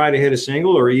 you should try to hit a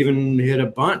single or even hit a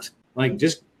bunt. Like,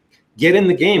 just get in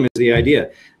the game is the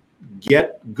idea.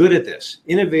 Get good at this.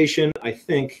 Innovation, I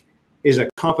think, is a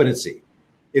competency.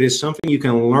 It is something you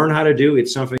can learn how to do.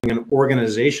 It's something an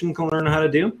organization can learn how to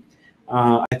do.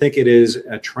 I think it is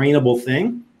a trainable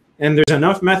thing. And there's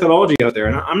enough methodology out there.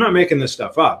 And I'm not making this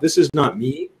stuff up. This is not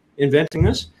me inventing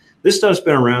this. This stuff's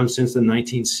been around since the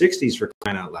 1960s, for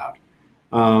crying out loud.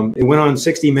 It went on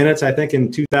 60 Minutes, I think,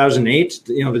 in 2008,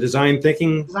 the design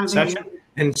thinking session,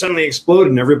 and suddenly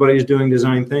exploded and everybody's doing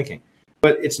design thinking.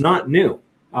 But it's not new.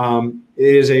 It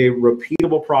is a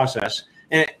repeatable process.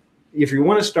 And if you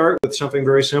want to start with something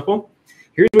very simple,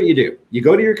 here's what you do. You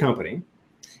go to your company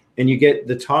and you get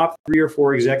the top 3 or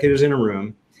 4 executives in a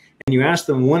room, and you ask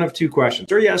them one of 2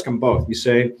 questions, or you ask them both. You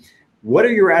say, what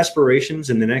are your aspirations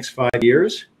in the next 5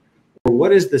 years? Or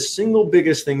what is the single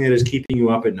biggest thing that is keeping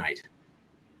you up at night?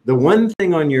 The one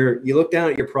thing you look down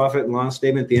at your profit and loss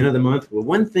statement at the end of the month, the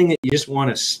one thing that you just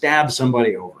want to stab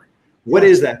somebody over. What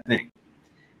is that thing?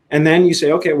 And then you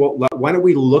say, okay, well, why don't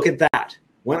we look at that?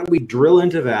 Why don't we drill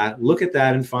into that, look at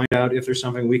that, and find out if there's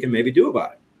something we can maybe do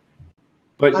about it?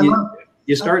 But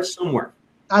you start somewhere.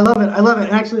 I love it. I love it.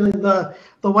 And actually, the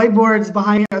whiteboards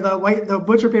behind, or the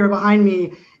butcher paper behind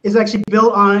me is actually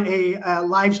built on a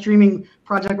live streaming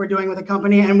project we're doing with a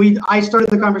company. And I started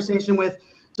the conversation with,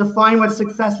 define what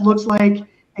success looks like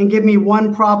and give me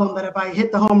one problem that if I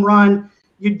hit the home run,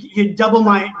 you'd double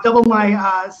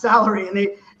my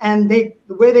salary. And the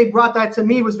way they brought that to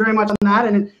me was very much on that.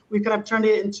 And we kind of turned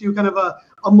it into kind of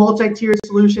a multi-tiered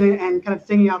solution and kind of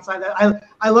thinking outside that.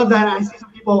 I love that. And I see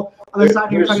some people on the side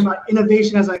here talking about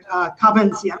innovation as a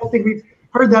competency. I don't think we've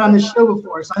heard that on this show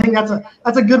before. So I think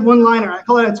that's a good one-liner. I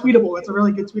call it a tweetable. It's a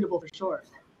really good tweetable for sure.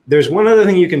 There's one other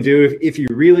thing you can do if you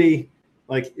really,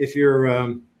 like, if you're,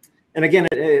 and again,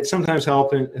 it sometimes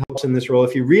helps in this role.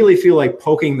 If you really feel like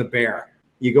poking the bear,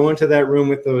 you go into that room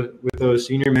with those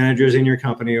senior managers in your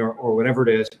company or whatever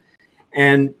it is,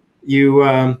 and you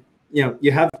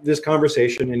have this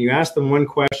conversation and you ask them one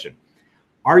question: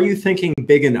 are you thinking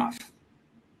big enough?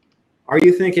 Are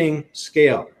you thinking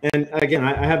scale? And again,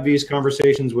 I have these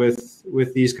conversations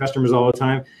with these customers all the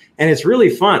time, and it's really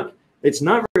fun. It's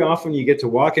not very often you get to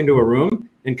walk into a room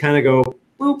and kind of go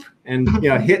boop and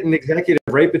hit an executive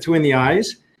right between the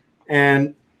eyes.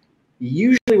 And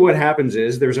usually what happens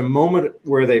is there's a moment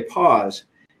where they pause,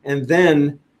 and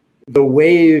then the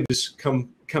waves come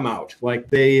out. Like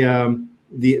the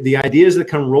ideas that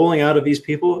come rolling out of these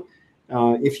people,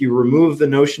 if you remove the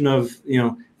notion of,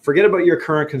 forget about your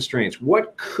current constraints.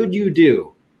 What could you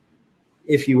do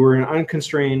if you were in an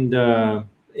unconstrained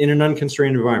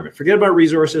environment? Forget about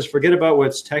resources. Forget about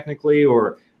what's technically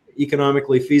or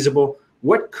economically feasible.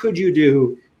 What could you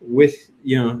do with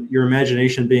your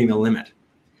imagination being the limit?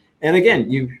 And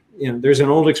again, there's an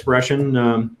old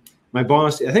expression. My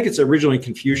boss, I think it's originally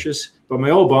Confucius, but my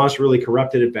old boss really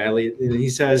corrupted it badly. And he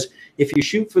says, if you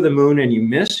shoot for the moon and you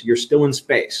miss, you're still in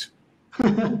space.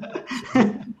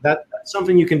 That's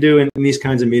something you can do in these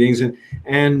kinds of meetings,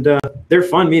 and they're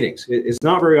fun meetings. It's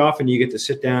not very often you get to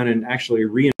sit down and actually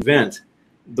reinvent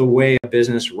the way a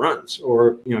business runs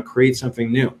or create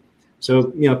something new.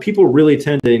 So people really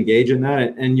tend to engage in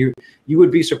that, and you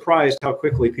would be surprised how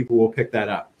quickly people will pick that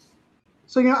up.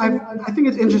 So I think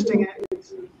it's interesting.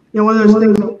 It's one of those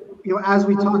things that, as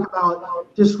we talk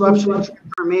about disruption and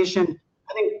transformation,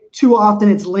 I think too often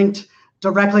it's linked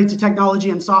directly to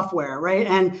technology and software, right?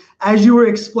 And as you were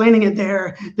explaining it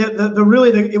there,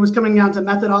 it was coming down to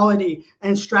methodology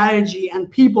and strategy and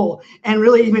people and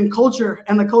really even culture,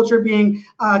 and the culture being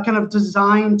kind of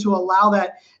designed to allow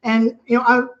that. And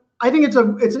I think it's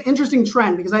an interesting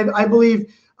trend, because I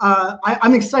believe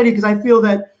I'm excited because I feel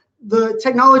that the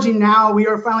technology now, we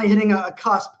are finally hitting a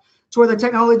cusp to where the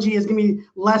technology is going to be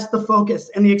less the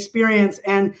focus and the experience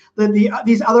and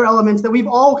these other elements that we've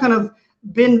all kind of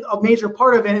been a major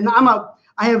part of it. And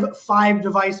I have 5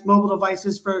 mobile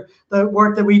devices for the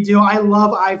work that we do. I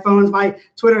love iPhones. My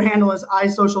Twitter handle is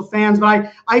iSocialFans,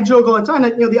 but I joke all the time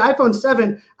that the iPhone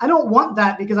 7, I don't want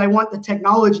that because I want the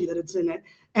technology that it's in it.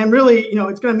 And really,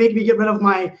 it's going to make me get rid of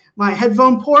my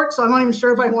headphone port. So I'm not even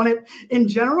sure if I want it in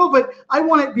general, but I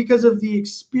want it because of the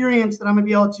experience that I'm going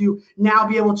to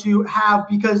be able to have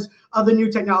because of the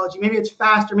new technology. Maybe it's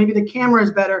faster, maybe the camera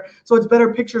is better, so it's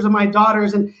better pictures of my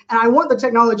daughters. And I want the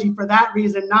technology for that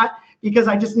reason, not because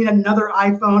I just need another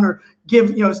iPhone or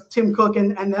give Tim Cook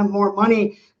and them more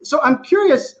money. So I'm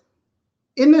curious,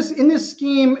 in this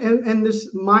scheme and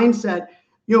this mindset,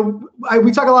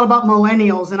 we talk a lot about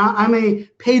millennials, and I'm a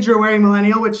pager-wearing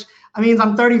millennial, which means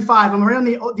I'm 35. I'm right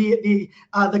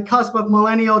on the cusp of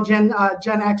millennial, Gen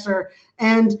Xer,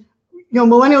 and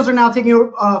millennials are now taking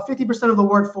 50% of the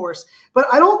workforce. But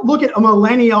I don't look at a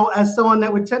millennial as someone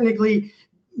that would technically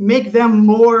make them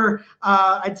more,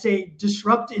 I'd say,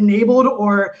 disrupt-enabled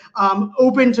or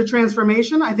open to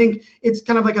transformation. I think it's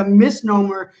kind of like a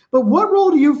misnomer. But what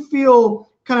role do you feel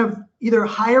kind of either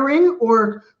hiring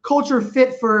or culture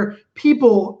fit for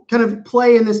people kind of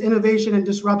play in this innovation and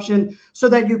disruption so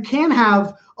that you can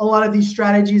have a lot of these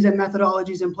strategies and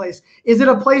methodologies in place? Is it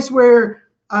a place where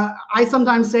I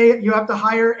sometimes say you have to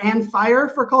hire and fire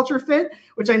for culture fit,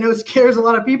 which I know scares a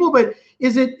lot of people, but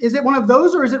is it one of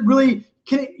those, or is it really,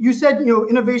 you said,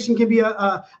 innovation can be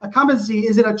a competency.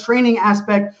 Is it a training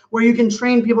aspect where you can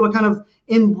train people to kind of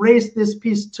embrace this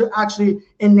piece to actually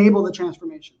enable the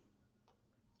transformation?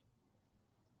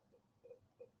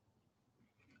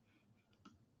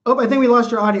 Oh, I think we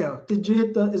lost your audio. Did you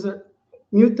hit is there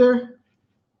mute there?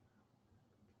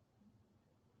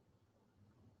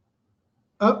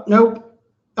 Oh, nope.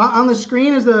 On the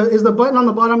screen is the button on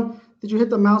the bottom. Did you hit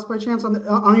the mouse by chance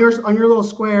on your little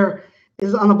square?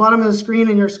 Is on the bottom of the screen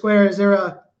in your square, is there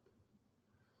a,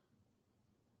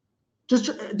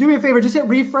 just do me a favor, just hit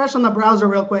refresh on the browser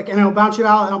real quick and it'll bounce you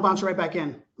out and I'll bounce you right back in.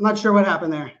 I'm not sure what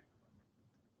happened there.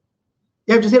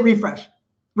 Yeah, just hit refresh.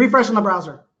 Refresh on the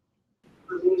browser.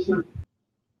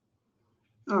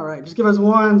 All right, just give us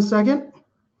 1 second.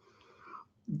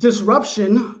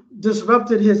 Disruption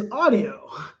disrupted his audio.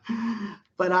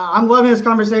 But I'm loving this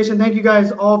conversation. Thank you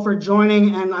guys all for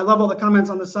joining. And I love all the comments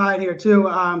on the side here too.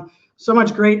 So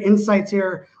much great insights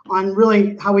here on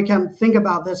really how we can think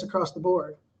about this across the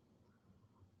board.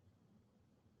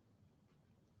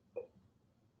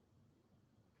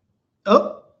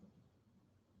 Oh,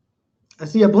 I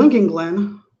see a blinking,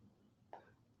 Glenn.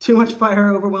 Too much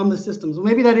fire overwhelmed the systems. Well,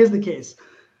 maybe that is the case.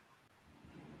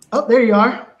 Oh, there you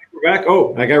are. We're back.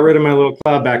 Oh, I got rid of my little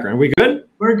cloud background. We good?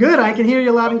 We're good. I can hear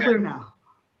you loud and clear now.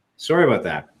 Sorry about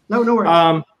that. No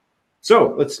worries.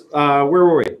 So let's, where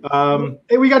were we?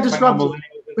 Hey, we got disrupted.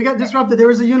 We got disrupted. There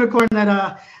was a unicorn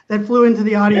that flew into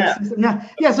the audience.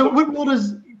 Yeah. So what role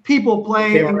does people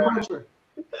play in culture?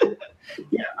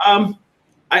 Yeah.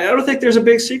 I don't think there's a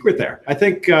big secret there. I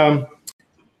think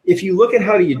if you look at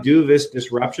how do you do this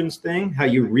disruptions thing, how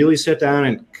you really sit down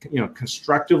and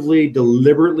constructively,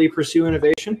 deliberately pursue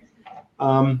innovation,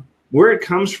 where it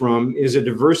comes from is a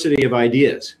diversity of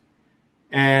ideas.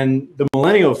 And the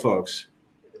millennial folks,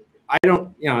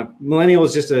 millennial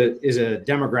is just a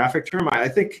demographic term. I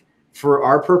think for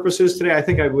our purposes today, I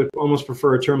think I would almost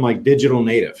prefer a term like digital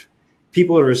native.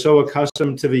 People that are so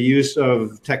accustomed to the use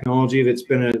of technology that's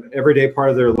been an everyday part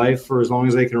of their life for as long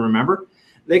as they can remember,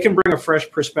 they can bring a fresh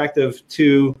perspective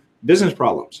to business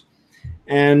problems.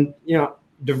 And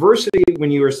diversity,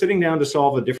 when you are sitting down to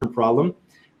solve a different problem,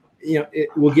 it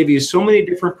will give you so many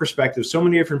different perspectives, so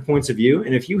many different points of view.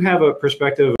 And if you have a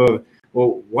perspective of,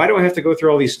 well, why do I have to go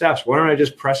through all these steps? Why don't I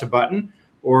just press a button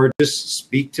or just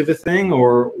speak to the thing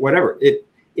or whatever? It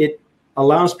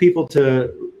allows people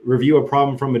to review a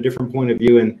problem from a different point of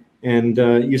view, and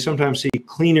you sometimes see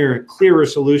clearer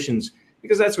solutions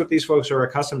because that's what these folks are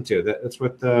accustomed to. That's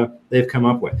what they've come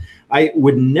up with. I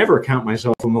would never count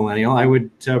myself a millennial. I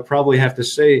would probably have to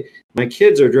say my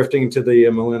kids are drifting into the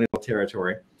millennial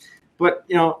territory. But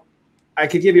I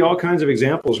could give you all kinds of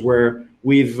examples where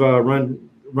we've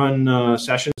run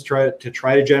sessions to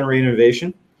try to generate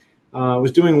innovation. I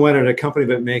was doing one at a company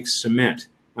that makes cement.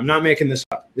 I'm not making this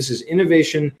up. This is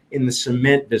innovation in the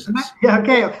cement business. Yeah,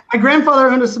 okay. My grandfather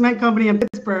owned a cement company in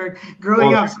Pittsburgh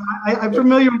growing up, so I'm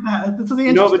familiar with that. This is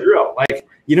the the drill. Like,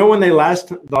 when the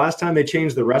last time they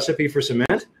changed the recipe for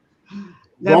cement?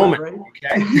 Never, Roman, right?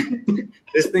 Okay?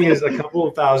 This thing is a couple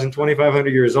of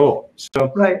 2,500 years old.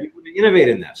 So you innovate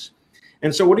in this.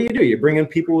 And so what do? You bring in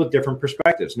people with different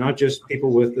perspectives, not just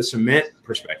people with the cement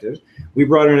perspective. We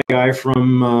brought in a guy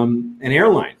from an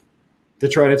airline to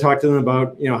try to talk to them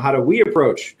about, how do we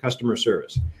approach customer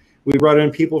service. We brought in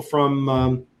people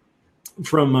from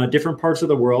different parts of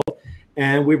the world,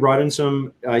 and we brought in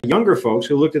some younger folks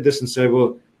who looked at this and said,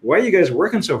 well, why are you guys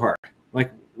working so hard?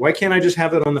 Like, why can't I just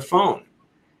have it on the phone?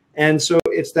 And so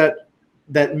it's that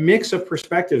that mix of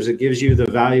perspectives that gives you the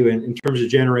value in terms of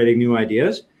generating new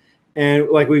ideas. And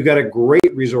like, we've got a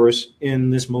great resource in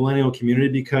this millennial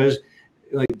community because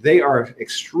like they are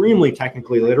extremely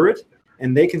technically literate,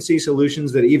 and they can see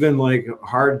solutions that even like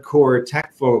hardcore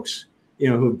tech folks, you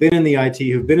know, who've been in the IT,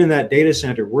 who've been in that data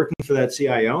center working for that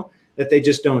CIO, that they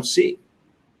just don't see.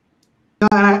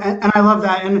 And I love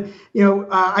that. And, you know,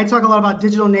 I talk a lot about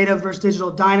digital native versus digital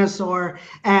dinosaur.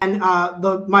 And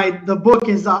the book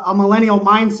is a millennial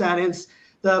mindset. And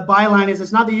the byline is,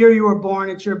 it's not the year you were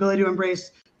born, it's your ability to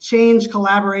embrace change,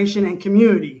 collaboration, and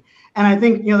community. And I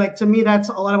think, you know, like, to me, that's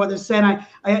a lot of what they said.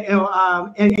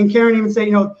 And Karen even said,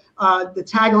 you know, the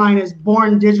tagline is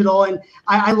born digital. And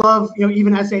I love, you know,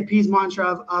 even SAP's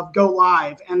mantra of go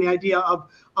live, and the idea of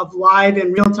live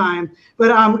in real time.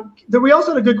 But we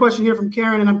also had a good question here from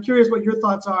Karen, and I'm curious what your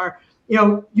thoughts are. You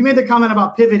know, you made the comment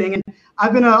about pivoting, and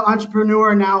I've been an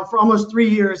entrepreneur now for almost 3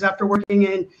 years after working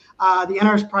in the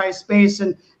enterprise space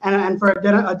and for a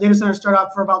data center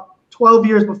startup for about 12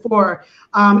 years before.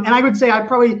 And I would say I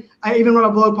even wrote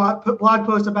a blog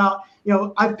post about, you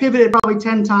know, I've pivoted probably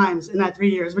 10 times in that 3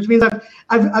 years, which means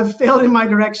I've failed in my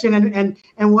direction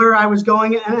and where I was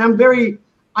going. And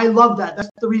I love that. That's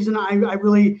the reason I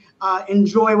really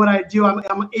enjoy what I do.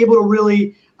 I'm able to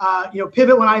really, you know,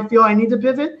 pivot when I feel I need to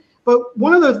pivot. But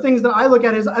one of the things that I look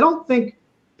at is, I don't think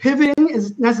pivoting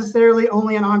is necessarily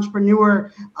only an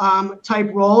entrepreneur type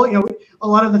role. You know, a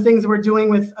lot of the things that we're doing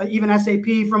with even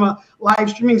SAP from a live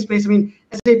streaming space. I mean,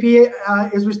 SAP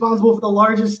is responsible for the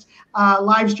largest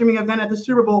live streaming event at the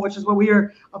Super Bowl, which is what we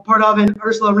are a part of. And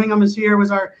Ursula Ringham is here, was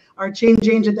our change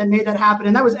agent that made that happen.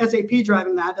 And that was SAP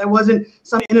driving that. That wasn't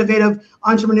some innovative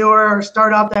entrepreneur or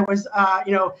startup that was,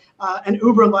 you know, an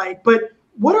Uber-like. But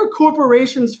what are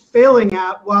corporations failing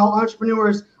at while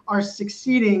entrepreneurs are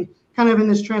succeeding kind of in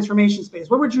this transformation space?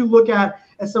 What would you look at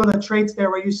as some of the traits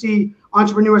there where you see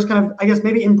entrepreneurs kind of, I guess,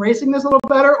 maybe embracing this a little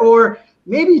better, or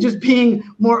maybe just being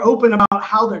more open about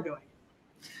how they're doing?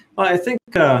 Well, I think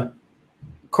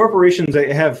corporations,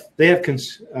 they have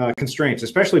constraints,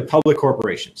 especially public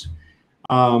corporations,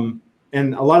 and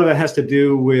a lot of it has to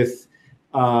do with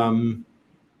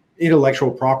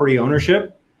intellectual property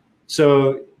ownership.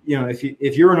 So, you know, if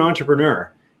you're an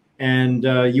entrepreneur and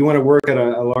you want to work at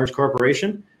a large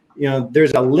corporation, you know,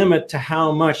 there's a limit to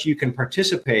how much you can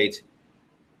participate,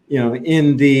 you know,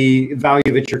 in the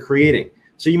value that you're creating.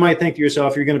 So you might think to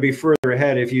yourself, you're going to be further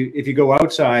ahead if you go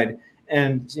outside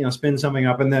and, you know, spin something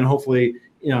up, and then hopefully,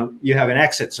 you know, you have an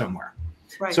exit somewhere.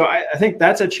 Right. So I think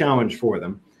that's a challenge for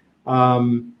them.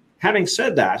 Having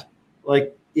said that,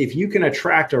 like, if you can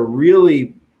attract a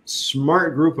really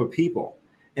smart group of people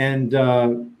and,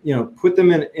 you know, put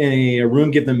them in a room,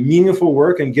 give them meaningful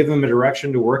work, and give them a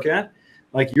direction to work at,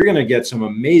 like, you're going to get some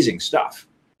amazing stuff.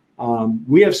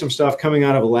 We have some stuff coming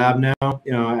out of a lab now.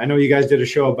 You know, I know you guys did a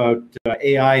show about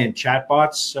AI and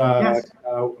chatbots yes.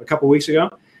 A couple weeks ago.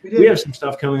 We have some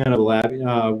stuff coming out of the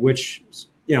lab, which,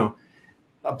 you know,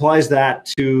 applies that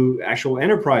to actual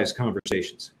enterprise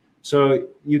conversations. So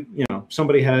you know,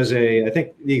 somebody has I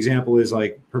think the example is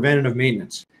like preventative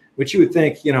maintenance, which you would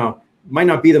think, you know, might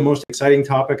not be the most exciting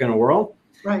topic in the world,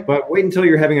 right? But wait until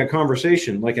you're having a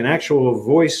conversation, like an actual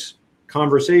voice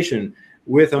conversation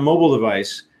with a mobile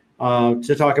device,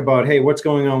 to talk about, hey, what's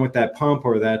going on with that pump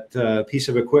or that piece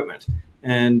of equipment.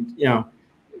 And, you know,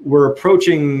 we're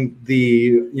approaching the,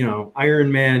 you know,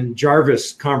 Iron Man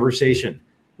Jarvis conversation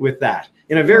with that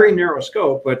in a very narrow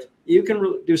scope, but you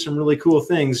can do some really cool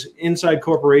things inside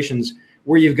corporations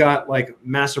where you've got like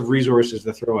massive resources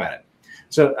to throw at it.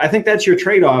 So I think that's your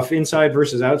trade-off, inside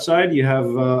versus outside. You have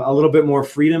a little bit more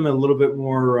freedom, a little bit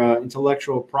more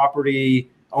intellectual property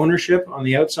ownership on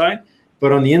the outside.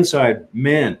 But on the inside,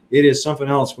 man, it is something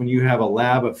else when you have a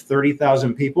lab of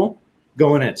 30,000 people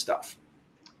going at stuff.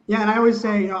 Yeah, and I always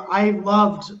say, you know, I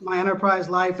loved my enterprise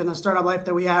life and the startup life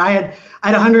that we had. I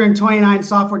had 129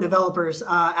 software developers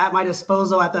at my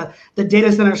disposal at the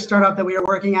data center startup that we were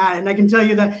working at, and I can tell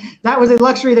you that that was a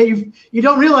luxury that you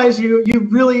don't realize you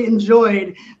really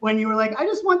enjoyed when you were like, I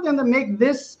just want them to make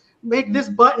this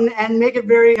button and make it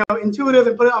very, you know, intuitive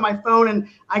and put it on my phone, and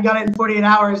I got it in 48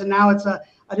 hours, and now it's a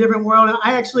different world. And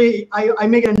I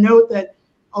make a note that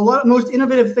most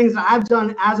innovative things that I've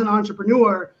done as an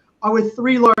entrepreneur are with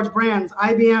 3 large brands,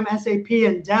 IBM, SAP,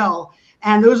 and Dell.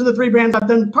 And those are the 3 brands I've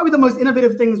done probably the most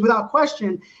innovative things without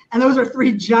question. And those are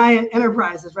 3 giant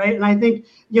enterprises, right? And I think,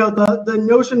 you know, the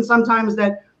notion sometimes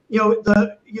that, you know,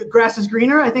 the grass is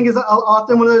greener, I think is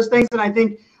often one of those things. And I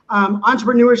think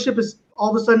entrepreneurship is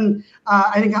all of a sudden,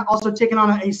 I think, also taken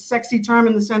on a sexy term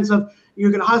in the sense of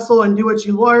you're going to hustle and do what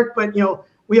you like. But, you know,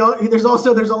 there's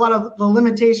a lot of the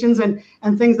limitations and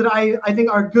things that I think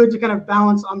are good to kind of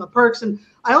balance on the perks. And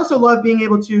I also love being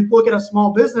able to look at a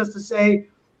small business to say,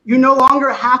 you no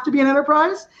longer have to be an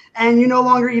enterprise, and you no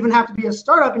longer even have to be a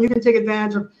startup, and you can take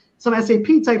advantage of some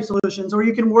SAP type solutions, or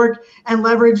you can work and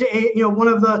leverage one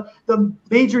of the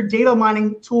major data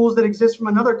mining tools that exist from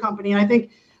another company. And I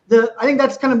think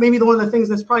that's kind of maybe one of the things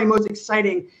that's probably most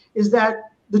exciting, is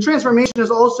that the transformation has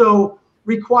also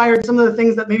required some of the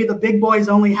things that maybe the big boys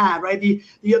only had, right?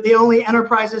 The only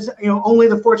enterprises, only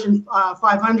the Fortune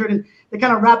 500, and they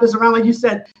kind of wrap this around, like you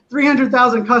said,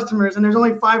 300,000 customers, and there's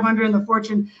only 500 in the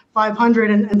Fortune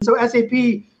 500, and so SAP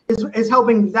is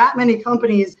helping that many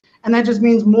companies, and that just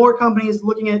means more companies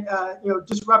looking at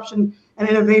disruption and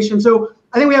innovation. So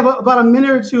I think we have about a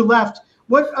minute or two left.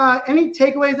 What any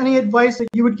takeaways, any advice that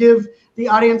you would give the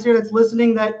audience here that's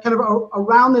listening, that kind of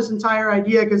around this entire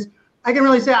idea? Because I can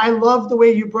really say I love the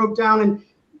way you broke down and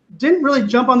didn't really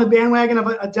jump on the bandwagon of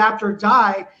adapt or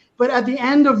die, but at the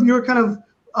end of your kind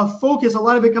of focus, a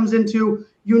lot of it comes into,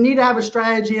 you need to have a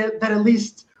strategy that at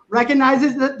least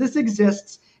recognizes that this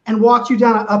exists and walks you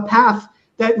down a path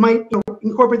that might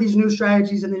incorporate these new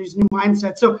strategies and these new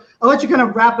mindsets. So I'll let you kind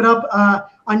of wrap it up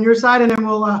on your side, and then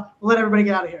we'll let everybody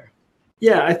get out of here.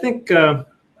 Yeah, I think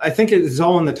it's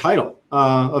all in the title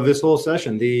of this whole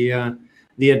session.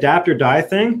 The adapt or die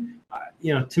thing.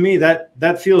 To me,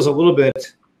 that feels a little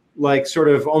bit like sort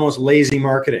of almost lazy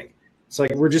marketing. It's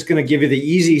like, we're just going to give you the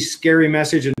easy, scary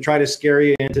message and try to scare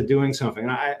you into doing something.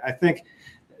 And I think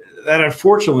that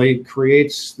unfortunately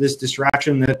creates this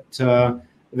distraction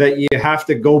that you have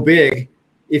to go big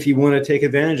if you want to take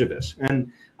advantage of this.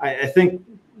 And I think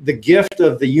the gift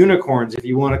of the unicorns, if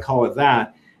you want to call it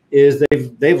that, is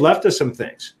they've left us some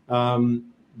things.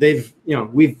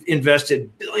 We've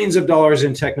invested billions of dollars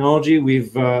in technology.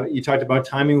 You talked about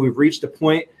timing. We've reached a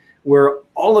point where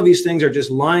all of these things are just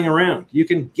lying around. You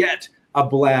can get a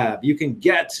Blab, you can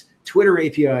get Twitter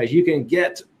APIs, you can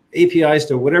get APIs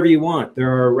to whatever you want.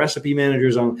 There are recipe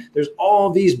managers there's all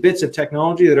these bits of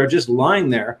technology that are just lying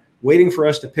there waiting for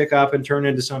us to pick up and turn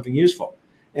into something useful.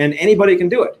 And anybody can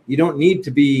do it. You don't need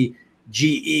to be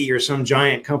GE or some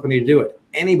giant company to do it.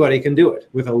 Anybody can do it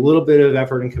with a little bit of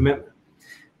effort and commitment.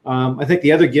 I think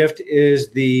the other gift is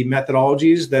the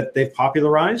methodologies that they've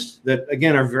popularized that,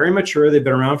 again, are very mature. They've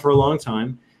been around for a long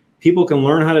time. People can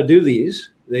learn how to do these.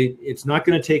 It's not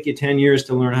going to take you 10 years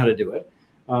to learn how to do it.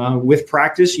 With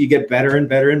practice, you get better and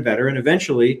better and better. And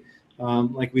eventually,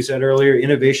 like we said earlier,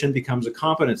 innovation becomes a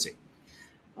competency.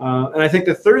 And I think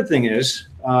the third thing is,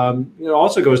 it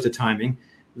also goes to timing,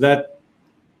 that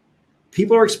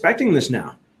people are expecting this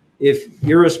now. If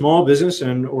you're a small business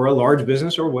or a large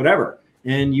business or whatever,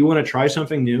 and you want to try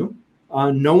something new,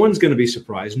 no one's going to be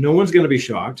surprised. No one's going to be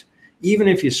shocked. Even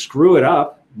if you screw it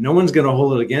up, no one's going to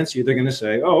hold it against you. They're going to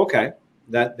say, oh, okay,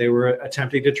 that they were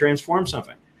attempting to transform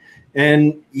something.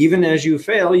 And even as you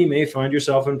fail, you may find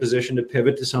yourself in position to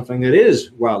pivot to something that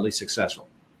is wildly successful,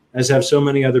 as have so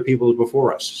many other people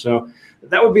before us. So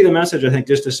that would be the message, I think,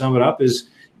 just to sum it up, is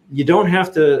you don't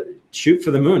have to shoot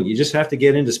for the moon. You just have to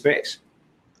get into space.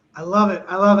 I love it.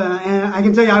 I love it. And I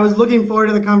can tell you, I was looking forward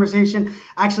to the conversation.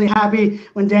 Actually happy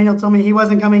when Daniel told me he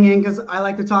wasn't coming in, because I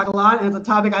like to talk a lot, and it's a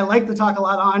topic I like to talk a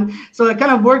lot on. So it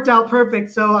kind of worked out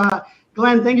perfect. So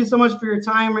Glenn, thank you so much for your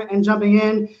time and jumping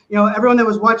in. Everyone that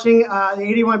was watching, the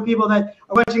 81 people that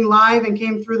are watching live and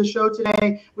came through the show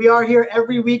today, we are here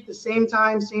every week, the same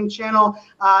time, same channel,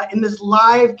 in this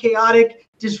live, chaotic,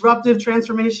 disruptive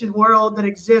transformation world that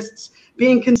exists.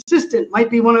 Being consistent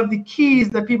might be one of the keys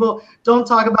that people don't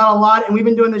talk about a lot. And we've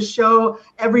been doing this show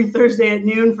every Thursday at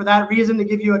noon for that reason, to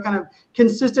give you a kind of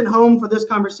consistent home for this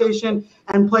conversation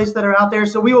and place that are out there.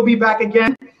 So we will be back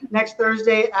again next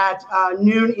Thursday at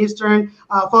noon Eastern.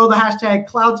 Follow the hashtag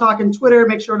Cloud Talk on Twitter.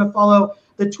 Make sure to follow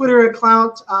the Twitter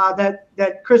account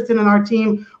that Kristen and our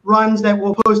team runs, that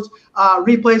will post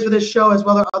replays for this show, as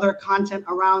well as other content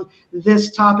around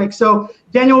this topic. So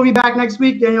Daniel will be back next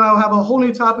week. Daniel, I'll have a whole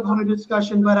new topic, whole new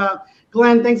discussion. But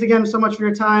Glenn, thanks again so much for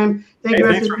your time. Thank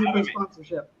you, SAP, for the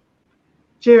sponsorship.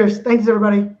 Cheers. Thanks,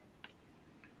 everybody.